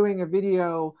that's doing a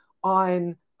video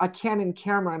on a Canon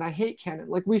camera, and I hate Canon.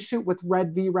 Like, we shoot with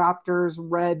Red V Raptors,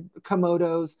 Red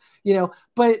Komodos,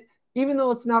 but even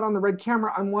though it's not on the Red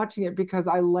camera, I'm watching it because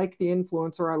I like the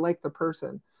influencer, I like the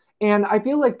person. And I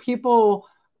feel like people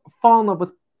fall in love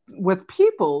with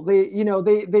people.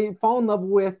 They fall in love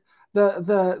with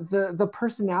the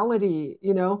personality,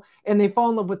 and they fall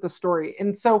in love with the story.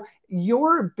 And so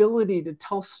your ability to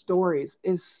tell stories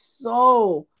is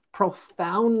so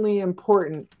profoundly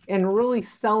important in really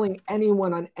selling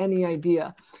anyone on any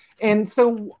idea. And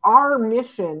so our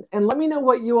mission, and let me know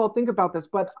what you all think about this,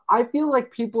 but I feel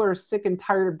like people are sick and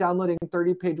tired of downloading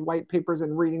 30-page white papers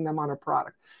and reading them on a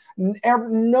product.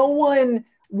 No one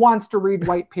wants to read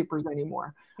white papers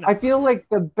anymore. No. I feel like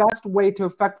the best way to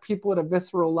affect people at a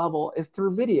visceral level is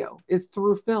through video, is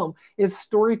through film, is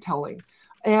storytelling.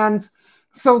 And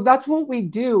so that's what we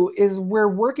do, is we're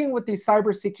working with these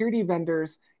cybersecurity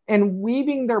vendors and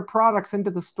weaving their products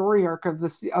into the story arc of the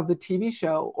TV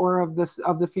show or of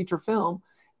the feature film.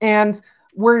 And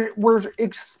we're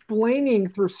explaining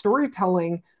through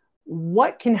storytelling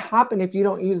what can happen if you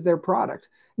don't use their product.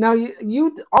 Now,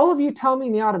 you all of you tell me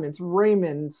in the audience,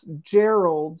 Raymond,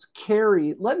 Gerald,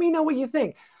 Carrie, let me know what you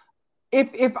think.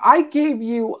 If I gave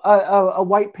you a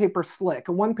white paper slick,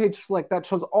 a one-page slick that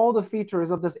shows all the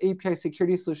features of this API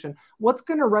security solution, what's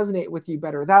going to resonate with you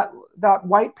better? That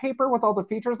white paper with all the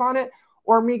features on it,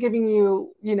 or me giving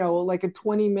you, like a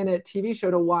 20-minute TV show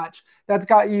to watch that's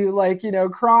got you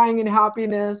crying in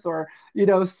happiness, or,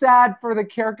 sad for the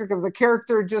character because the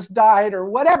character just died, or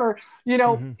whatever,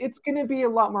 It's going to be a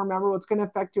lot more memorable. It's going to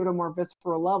affect you at a more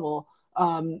visceral level.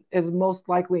 Is most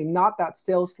likely not that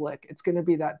sales slick. It's going to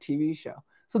be that TV show.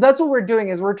 So that's what we're doing,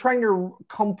 is we're trying to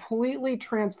completely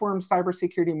transform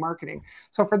cybersecurity marketing.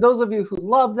 So for those of you who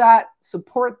love that,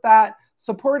 support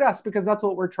us, because that's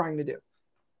what we're trying to do.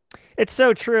 It's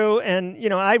so true. And,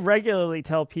 I regularly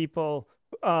tell people,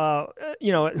 who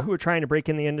are trying to break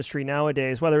in the industry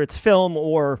nowadays, whether it's film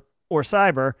or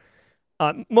cyber,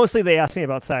 mostly they ask me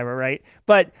about cyber, right?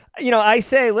 But, I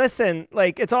say, listen,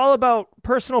 it's all about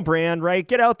personal brand, right?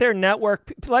 Get out there,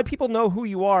 network, let people know who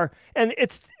you are. And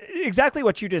it's exactly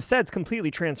what you just said. It's completely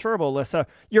transferable, Alyssa.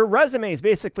 Your resume is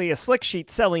basically a slick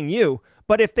sheet selling you.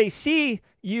 But if they see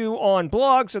you on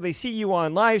blogs, or they see you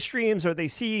on live streams, or they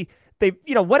see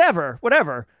whatever,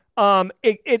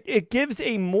 it gives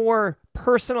a more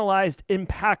personalized,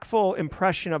 impactful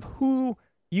impression of who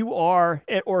you are,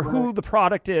 or who the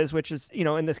product is, which is,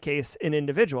 in this case, an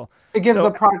individual. It gives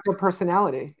the product a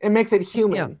personality. It makes it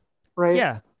human, right?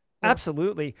 Yeah,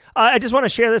 absolutely. I just want to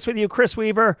share this with you. Chris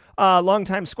Weaver,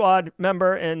 longtime squad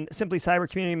member and Simply Cyber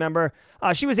community member.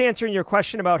 She was answering your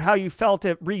question about how you felt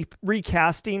at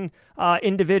recasting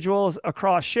individuals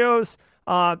across shows.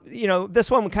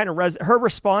 This one kind of her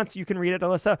response, you can read it,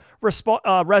 Alyssa,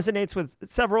 resonates with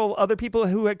several other people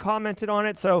who had commented on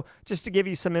it. So just to give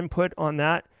you some input on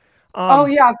that. Oh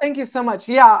yeah, thank you so much.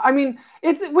 Yeah, I mean,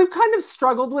 we've kind of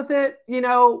struggled with it.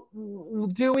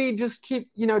 Do we just keep,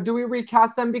 do we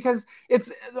recast them? Because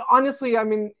it's honestly, I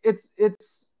mean,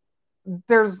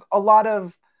 there's a lot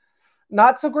of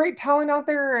not so great talent out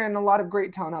there and a lot of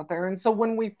great talent out there. And so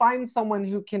when we find someone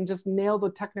who can just nail the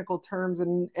technical terms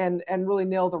and really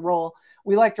nail the role,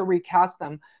 we like to recast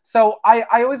them. So I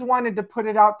always wanted to put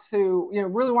it out to,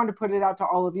 really wanted to put it out to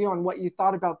all of you on what you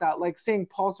thought about that, like seeing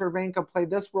Paul Cervenka play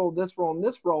this role, and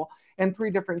this role in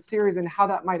 3 different series, and how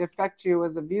that might affect you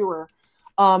as a viewer.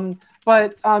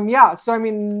 Yeah, so I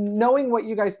mean, knowing what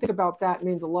you guys think about that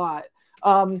means a lot.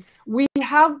 We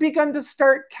have begun to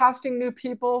start casting new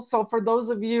people. So for those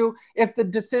of you, if the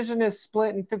decision is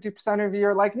split and 50% of you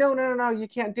are like, no, you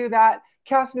can't do that,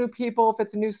 cast new people if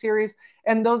it's a new series.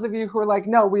 And those of you who are like,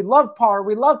 no, we love Par,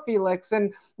 we love Felix,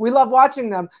 and we love watching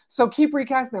them, so keep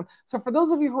recasting them. So for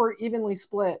those of you who are evenly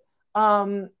split,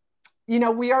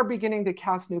 we are beginning to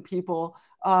cast new people.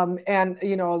 And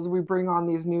as we bring on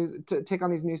to take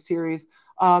on these new series,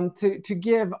 to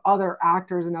give other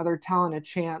actors and other talent a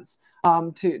chance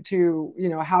to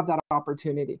have that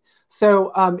opportunity.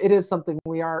 So it is something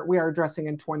we are addressing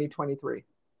in 2023.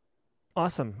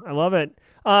 Awesome. I love it.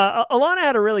 Alana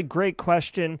had a really great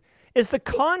question. Is the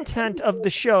content of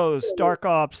the shows, Dark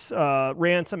Ops,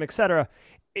 Ransom, etc.,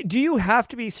 do you have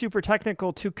to be super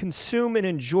technical to consume and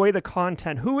enjoy the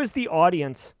content? Who is the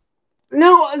audience?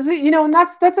 No, and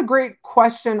that's a great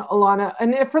question, Alana.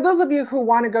 And for those of you who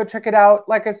want to go check it out,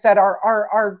 like I said,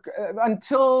 our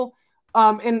until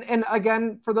and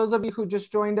again, for those of you who just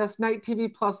joined us, Night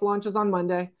TV Plus launches on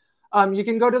Monday. You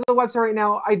can go to the website right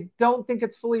now. I don't think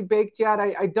it's fully baked yet.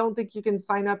 I don't think you can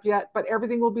sign up yet, but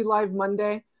everything will be live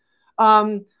Monday.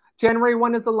 January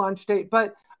 1 is the launch date.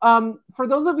 But for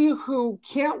those of you who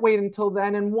can't wait until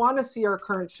then and want to see our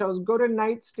current shows, go to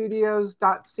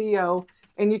nightstudios.co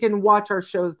and you can watch our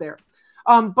shows there.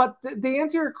 But the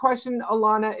answer to your question,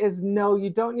 Alana, is no, you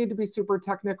don't need to be super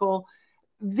technical.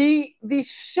 The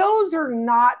shows are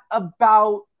not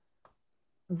about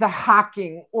the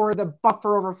hacking or the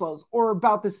buffer overflows or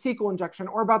about the SQL injection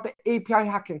or about the API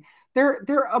hacking.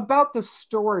 They're about the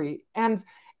story. And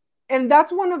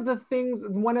that's one of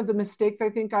the mistakes I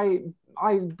think I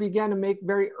began to make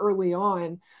very early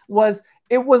on was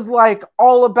it was like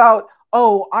all about,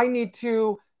 oh, I need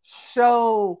to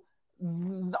show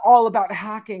all about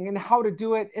hacking and how to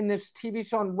do it in this TV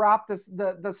show and wrap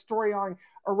the story on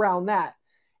around that.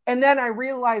 And then I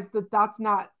realized that that's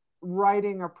not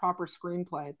writing a proper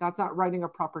screenplay. That's not writing a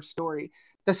proper story.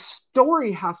 The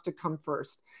story has to come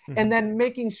first, and then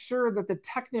making sure that the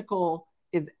technical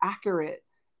is accurate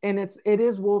and it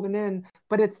is woven in,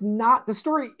 but it's not, the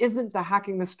story isn't the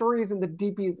hacking. The story isn't the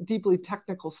deeply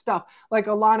technical stuff. Like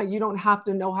Alana, you don't have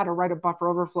to know how to write a buffer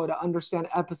overflow to understand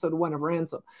episode 1 of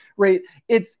Ransom, right?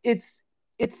 It's in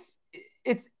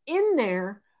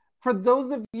there for those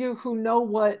of you who know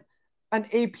what an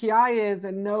API is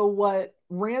and know what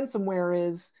ransomware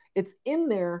is. It's in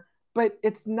there, but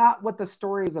it's not what the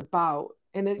story is about.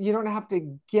 And you don't have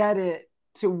to get it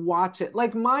to watch it.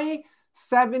 Like my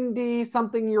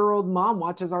 70-something-year-old mom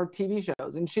watches our TV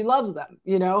shows and she loves them,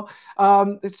 you know.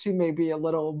 She may be a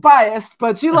little biased,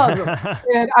 but she loves them.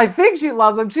 And I think she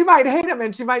loves them. She might hate them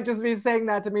and she might just be saying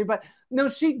that to me, but no,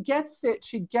 she gets it.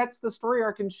 She gets the story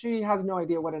arc and she has no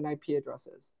idea what an IP address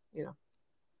is, you know.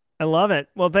 I love it.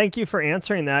 Well, thank you for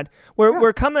answering that.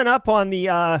 We're coming up on the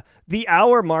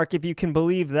hour mark, if you can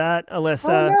believe that,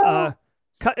 Alyssa. Oh, no.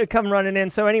 Come running in.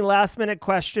 So any last minute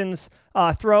questions,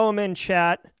 throw them in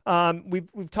chat.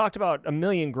 We've talked about a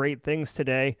million great things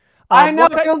today. I know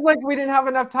it feels like we didn't have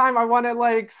enough time. I want to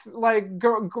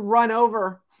go run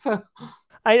over. So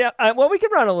well, we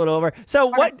can run a little over. So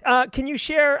what can you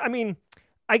share? I mean,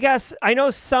 I guess I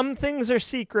know some things are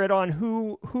secret on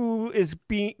who is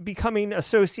becoming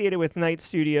associated with Night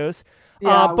Studios.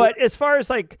 Yeah, but as far as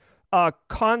like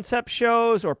concept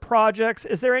shows or projects,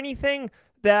 is there anything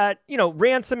that, you know,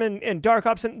 Ransom and Dark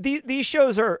Ops and these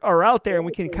shows are out there and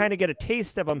we can kind of get a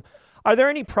taste of them? Are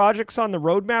there any projects on the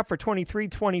roadmap for 23,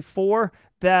 24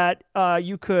 that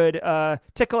you could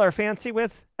tickle our fancy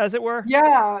with, as it were?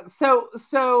 Yeah.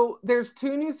 So there's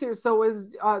 2 new series.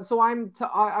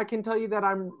 I can tell you that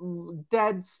I'm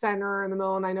dead center in the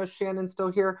middle, and I know Shannon's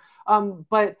still here.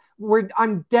 But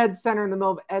I'm dead center in the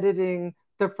middle of editing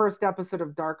the first episode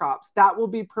of Dark Ops. That will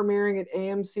be premiering at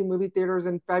AMC movie theaters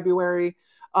in February.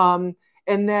 And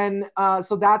then,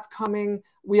 so that's coming.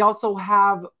 We also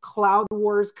have Cloud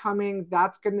Wars coming.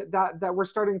 That we're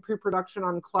starting pre-production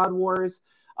on Cloud Wars.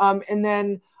 And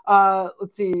then,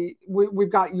 let's see,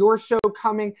 we've got your show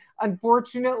coming.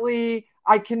 Unfortunately,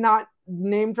 I cannot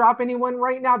name drop anyone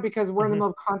right now because we're in the middle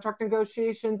of contract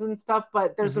negotiations and stuff,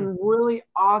 but there's some really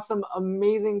awesome,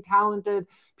 amazing, talented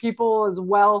people as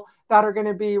well that are going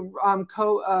to be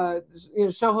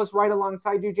show hosts right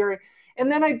alongside you, Jerry.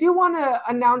 And then I do want to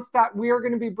announce that we are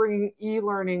going to be bringing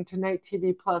e-learning to Night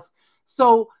TV Plus.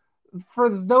 So for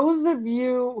those of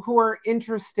you who are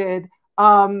interested,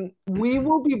 we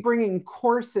will be bringing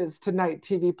courses to Night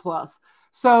TV Plus.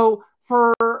 So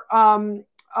for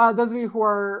those of you who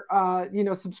are,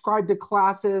 subscribed to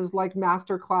classes like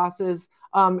master classes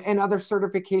and other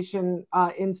certification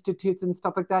institutes and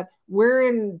stuff like that, we're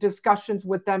in discussions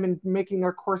with them and making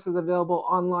their courses available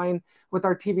online with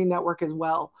our TV network as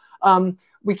well.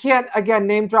 We can't, again,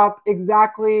 name drop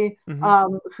exactly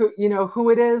who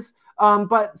it is.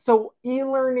 But so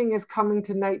e-learning is coming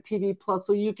to Night TV Plus,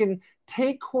 so you can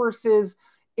take courses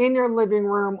in your living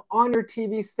room, on your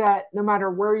TV set, no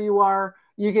matter where you are.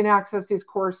 You can access these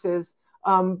courses.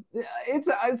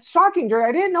 It's shocking, Jerry.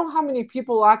 I didn't know how many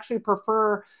people actually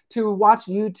prefer to watch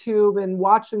YouTube and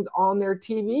watch things on their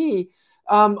TV.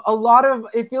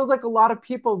 It feels like a lot of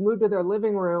people have moved to their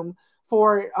living room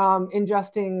for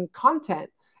ingesting content.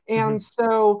 And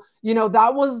so,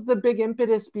 that was the big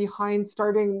impetus behind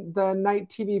starting the Night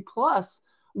TV Plus,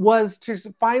 was to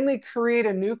finally create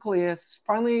a nucleus,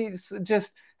 finally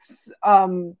just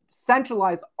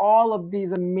centralize all of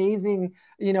these amazing,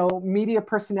 media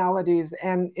personalities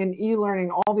and in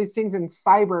e-learning, all these things in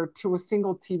cyber to a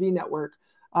single TV network,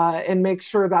 and make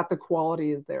sure that the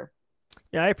quality is there.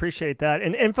 Yeah, I appreciate that.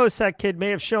 And InfoSec Kid may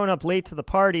have shown up late to the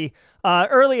party.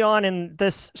 Early on in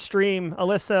this stream,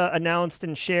 Alyssa announced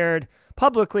and shared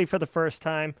publicly for the first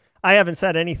time, I haven't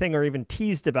said anything or even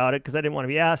teased about it because I didn't want to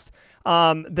be asked,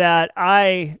 that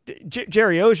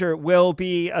Jerry Ogier, will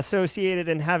be associated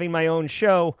and having my own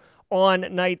show on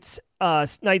Night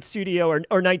Studio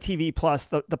or Night TV Plus,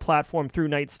 the platform through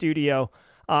Night Studio,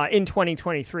 in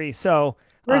 2023. So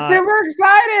we're super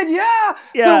excited. Yeah.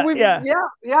 Yeah.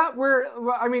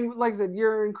 So I mean, like I said,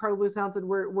 you're incredibly talented.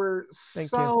 We're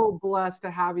so blessed to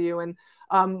have you. And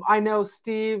I know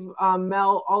Steve,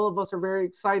 Mel, all of us are very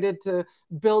excited to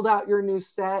build out your new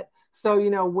set. So,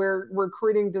 we're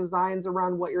creating designs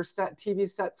around what your TV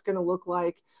set's going to look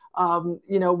like.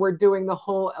 We're doing the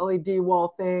whole LED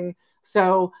wall thing.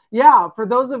 So yeah, for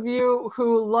those of you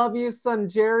who love you some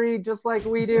Jerry, just like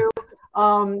we do,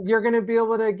 You're going to be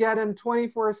able to get them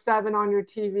 24/7 on your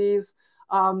TVs.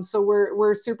 So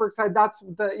we're super excited. That's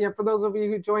for those of you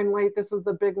who joined late, this is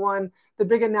the big one. The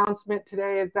big announcement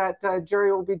today is that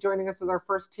Jerry will be joining us as our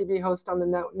first TV host on the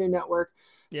new network.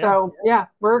 Yeah. So yeah,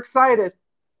 we're excited.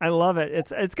 I love it.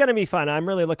 It's going to be fun. I'm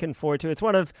really looking forward to it. It's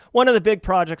one of the big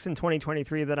projects in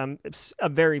 2023 that I'm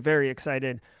very, very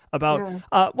excited about.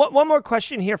 Yeah. One more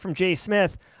question here from Jay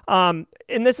Smith. And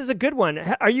this is a good one.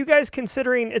 Are you guys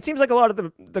considering, it seems like a lot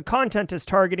of the content is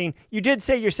targeting, you did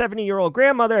say your 70-year-old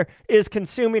grandmother is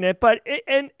consuming it, but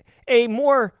in a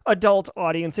more adult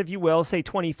audience, if you will, say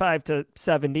 25 to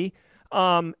 70,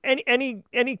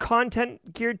 any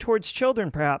content geared towards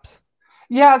children, perhaps?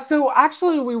 Yeah, so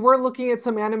actually we were looking at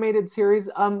some animated series.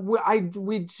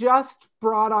 We just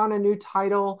brought on a new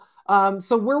title.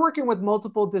 So we're working with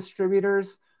multiple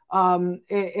distributors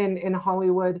in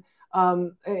Hollywood.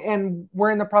 And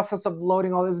we're in the process of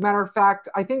loading all this. As a matter of fact,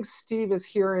 I think Steve is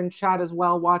here in chat as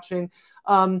well watching.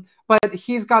 But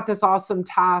he's got this awesome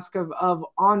task of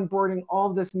onboarding all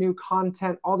of this new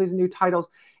content, all these new titles.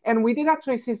 And we did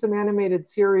actually see some animated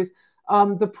series.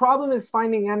 The problem is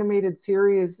finding animated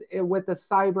series with a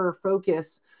cyber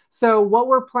focus. So what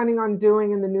we're planning on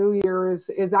doing in the new year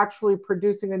is actually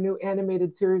producing a new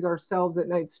animated series ourselves at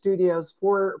Night Studios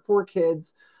for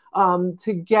kids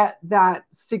to get that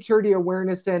security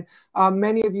awareness in.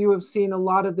 Many of you have seen a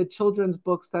lot of the children's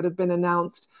books that have been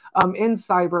announced in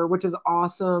cyber, which is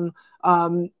awesome.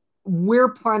 We're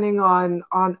planning on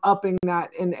upping that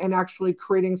and actually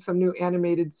creating some new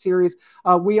animated series.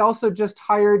 We also just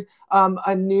hired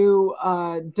a new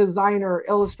designer,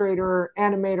 illustrator,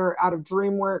 animator out of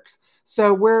DreamWorks.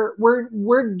 So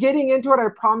we're getting into it. I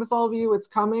promise all of you it's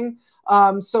coming.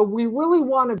 So we really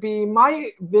want to be, my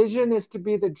vision is to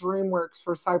be the DreamWorks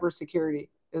for cybersecurity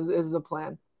is the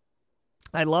plan.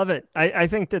 I love it. I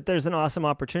think that there's an awesome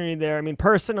opportunity there. I mean,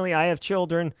 personally, I have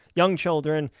children, young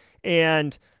children,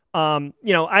 and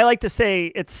I like to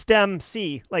say it's STEM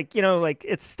C, like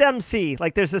it's STEM C,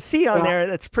 like there's a C on there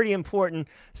that's pretty important.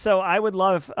 So I would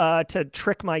love to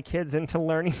trick my kids into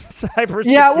learning cybersecurity.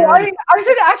 Yeah, well, I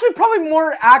should actually probably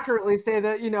more accurately say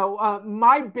that,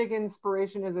 my big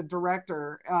inspiration as a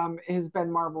director has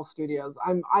been Marvel Studios.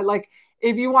 I like,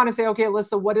 if you want to say, okay,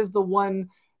 Alyssa, what is the one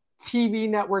TV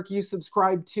network you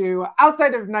subscribe to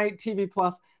outside of Night TV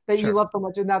Plus that you love so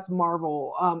much? And that's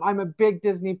Marvel. I'm a big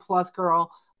Disney Plus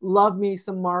girl. Love me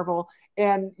some Marvel.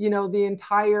 And, the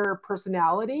entire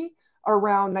personality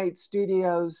around Night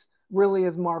Studios really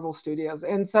is Marvel Studios.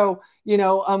 And so, we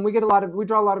draw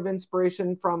a lot of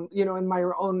inspiration from, in my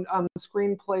own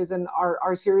screenplays and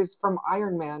our series from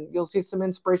Iron Man. You'll see some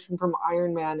inspiration from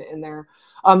Iron Man in there.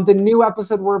 The new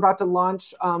episode we're about to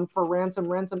launch for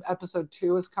Ransom episode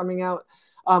 2 is coming out.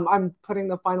 I'm putting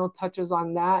the final touches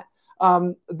on that.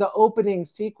 The opening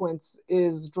sequence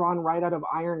is drawn right out of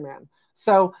Iron Man.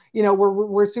 So,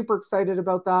 we're super excited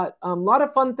about that. A lot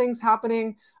of fun things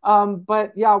happening.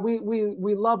 But yeah, we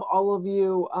love all of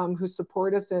you who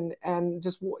support us and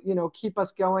just, keep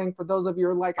us going. For those of you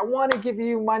who are like, I want to give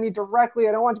you money directly,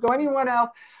 I don't want to go anyone else.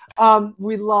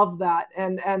 We love that.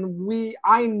 And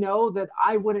I know that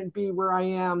I wouldn't be where I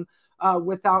am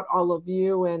without all of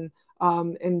you and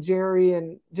Jerry,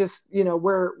 and just,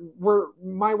 we're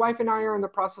my wife and I are in the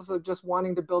process of just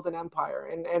wanting to build an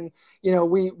empire, and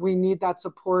we need that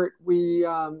support. We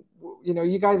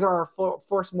you guys are our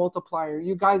force multiplier.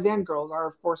 You guys and girls are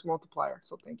a force multiplier.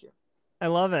 So thank you. I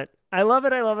love it. I love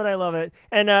it. I love it. I love it.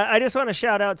 And I just want to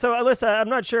shout out. So Alyssa, I'm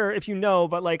not sure if you know,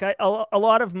 but like a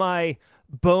lot of my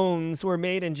bones were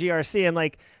made in GRC, and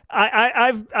like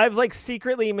I've like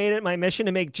secretly made it my mission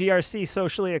to make GRC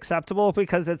socially acceptable,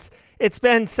 because it's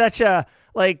been such a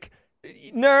like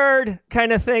nerd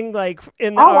kind of thing, like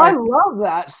in the I love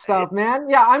that stuff, man.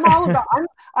 Yeah, I'm all about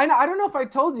I don't know if I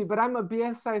told you, but I'm a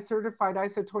BSI certified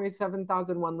ISO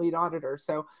 27001 lead auditor.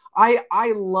 So I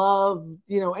love,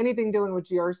 anything dealing with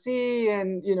GRC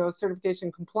and,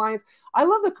 certification compliance. I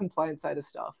love the compliance side of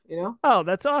stuff, Oh,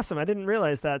 that's awesome. I didn't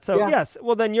realize that. So yes,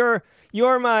 well then you're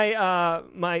my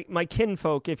my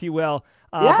kinfolk, if you will.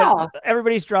 But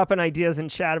everybody's dropping ideas in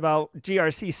chat about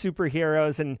GRC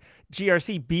superheroes and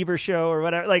GRC Beaver Show or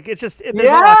whatever. Like, it's just, there's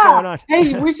a lot going on.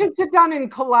 Hey, we should sit down and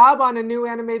collab on a new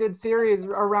animated series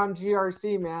around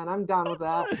GRC, man. I'm down with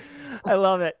that. I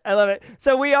love it. I love it.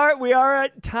 So we are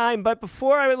at time, but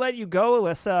before I would let you go,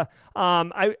 Alyssa,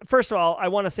 first of all, I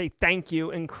want to say thank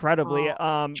you incredibly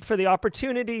for the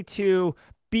opportunity to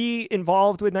be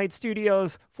involved with Night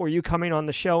Studios, for you coming on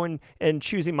the show and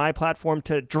choosing my platform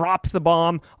to drop the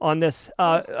bomb on this,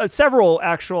 several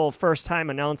actual first-time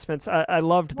announcements. I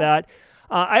loved that.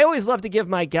 I always love to give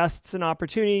my guests an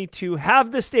opportunity to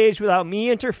have the stage without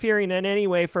me interfering in any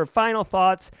way for final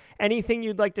thoughts, anything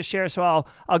you'd like to share. So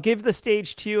I'll give the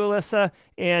stage to you, Alyssa,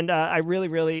 and I really,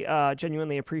 really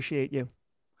genuinely appreciate you.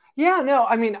 Yeah, no,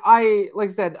 I mean, like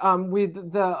I said,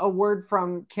 the award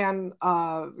from Cannes,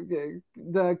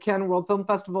 the Cannes World Film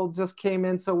Festival just came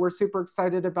in, so we're super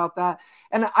excited about that.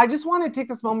 And I just want to take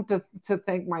this moment to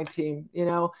thank my team. You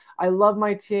know, I love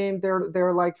my team;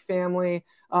 they're like family.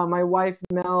 My wife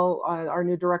Mel, our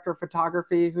new director of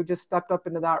photography, who just stepped up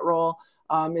into that role,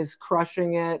 is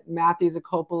crushing it. Matthew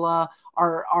Zakopola,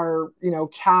 our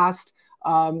cast,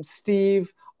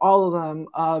 Steve, all of them.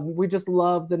 We just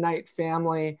love the Knight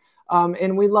family.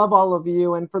 And we love all of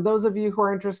you. And for those of you who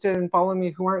are interested in following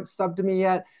me, who aren't subbed to me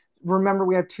yet, remember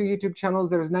we have 2 YouTube channels.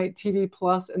 There's Knight TV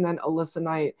Plus and then Alyssa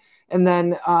Knight. And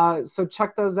then, so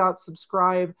check those out,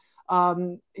 subscribe.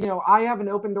 I have an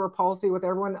open door policy with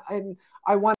everyone. And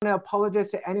I want to apologize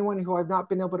to anyone who I've not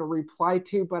been able to reply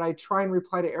to, but I try and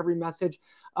reply to every message.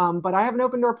 But I have an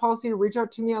open door policy. Reach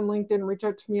out to me on LinkedIn, reach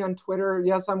out to me on Twitter.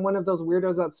 Yes, I'm one of those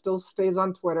weirdos that still stays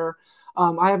on Twitter.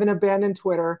 I haven't abandoned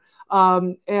Twitter.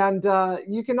 And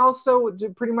you can also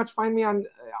pretty much find me on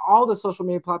all the social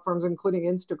media platforms, including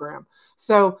Instagram.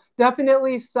 So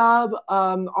definitely sub.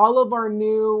 All of our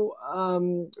new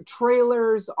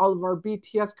trailers, all of our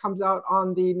BTS comes out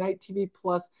on the Knight TV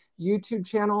Plus YouTube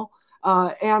channel.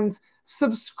 And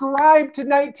subscribe to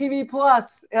Knight TV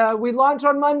Plus. We launch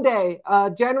on Monday.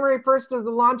 January 1st is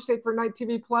the launch date for Knight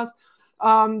TV Plus.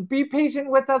 Be patient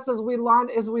with us as we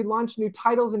launch new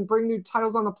titles and bring new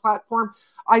titles on the platform.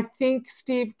 I think,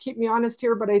 Steve, keep me honest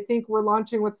here, but I think we're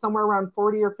launching with somewhere around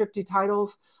 40 or 50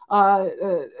 titles,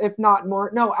 if not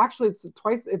more. No, actually, it's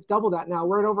double that now.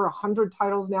 We're at over 100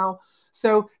 titles now.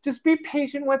 So just be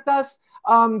patient with us.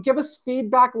 Give us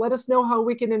feedback. Let us know how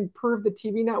we can improve the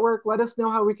TV network. Let us know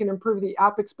how we can improve the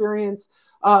app experience.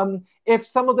 If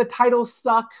some of the titles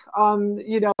suck,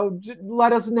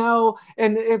 let us know.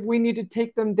 And if we need to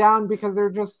take them down because they're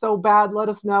just so bad, let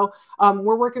us know.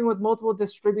 We're working with multiple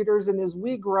distributors, and as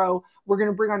we grow, we're going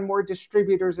to bring on more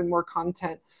distributors and more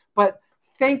content. But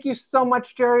thank you so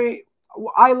much, Jerry.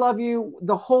 I love you.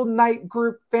 The whole Knight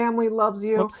Group family loves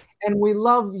you. Oops. And we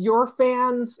love your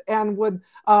fans and would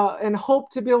and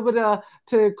hope to be able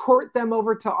to court them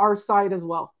over to our side as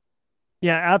well.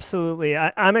 Yeah, absolutely.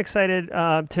 I'm excited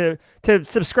to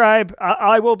subscribe.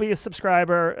 I will be a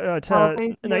subscriber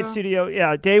to Knight Studio.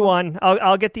 Yeah, day one.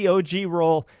 I'll get the OG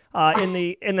role in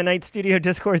the Knight Studio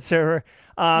Discord server.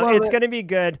 It's going to be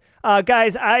good.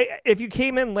 Guys, if you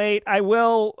came in late, I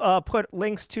will put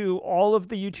links to all of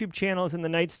the YouTube channels in the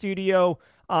Knight Studio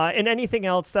and anything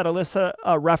else that Alyssa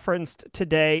referenced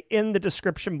today in the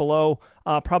description below,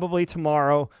 probably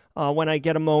tomorrow when I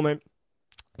get a moment.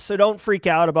 So don't freak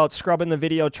out about scrubbing the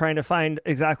video trying to find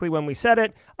exactly when we said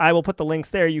it. I will put the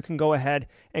links there. You can go ahead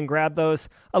and grab those.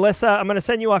 Alyssa, I'm going to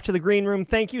send you off to the green room.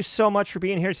 Thank you so much for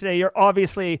being here today. You're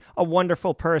obviously a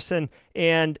wonderful person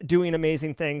and doing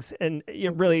amazing things. And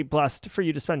you're really blessed for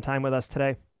you to spend time with us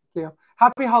today. Thank you.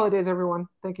 Happy holidays, everyone.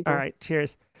 Thank you. All right.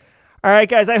 Cheers. All right,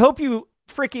 guys. I hope you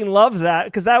freaking love that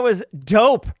because that was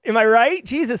dope. Am I right?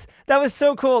 Jesus, that was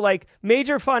so cool. Like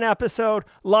major fun episode,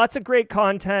 lots of great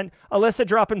content. Alyssa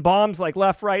dropping bombs like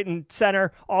left, right, and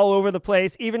center all over the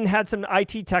place. Even had some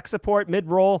IT tech support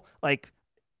mid-roll. Like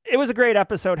it was a great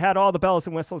episode. Had all the bells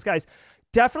and whistles, guys.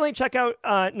 Definitely check out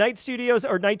Knight Studios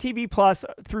or Knight TV Plus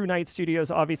through Knight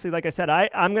Studios. Obviously, like I said,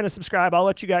 I'm going to subscribe. I'll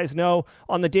let you guys know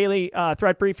on the daily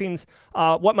threat briefings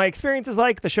what my experience is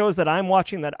like, the shows that I'm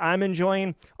watching that I'm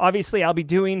enjoying. Obviously, I'll be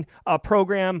doing a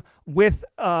program with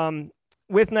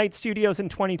Knight Studios in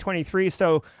 2023,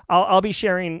 so I'll be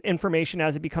sharing information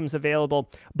as it becomes available.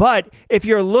 But if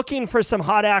you're looking for some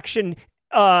hot action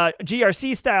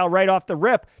GRC style right off the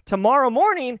rip, tomorrow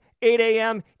morning, 8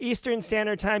 a.m. Eastern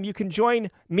Standard Time, you can join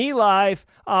me live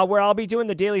where I'll be doing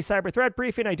the daily cyber threat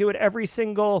briefing. I do it every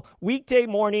single weekday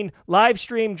morning, live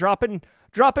stream, dropping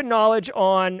knowledge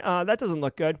on, that doesn't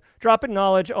look good, dropping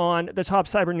knowledge on the top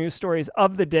cyber news stories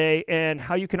of the day and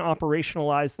how you can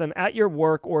operationalize them at your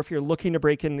work, or if you're looking to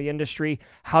break in the industry,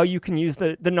 how you can use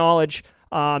the knowledge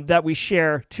that we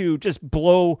share to just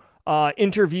blow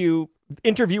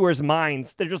interviewers'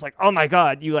 minds. They're just like, oh my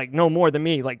God, you like know more than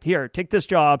me. Like, here, take this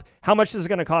job. How much is it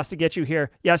going to cost to get you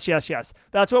here? Yes, yes, yes.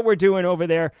 That's what we're doing over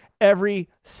there every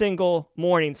single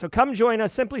morning. So come join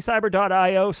us,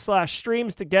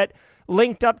 simplycyber.io/streams to get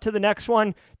linked up to the next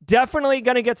one. Definitely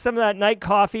going to get some of that night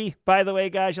coffee, by the way,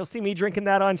 guys. You'll see me drinking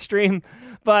that on stream.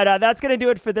 But that's going to do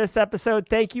it for this episode.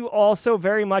 Thank you all so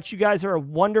very much. You guys are a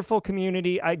wonderful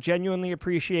community. I genuinely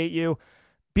appreciate you.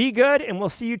 Be good, and we'll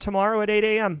see you tomorrow at 8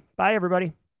 a.m. Bye,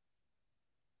 everybody.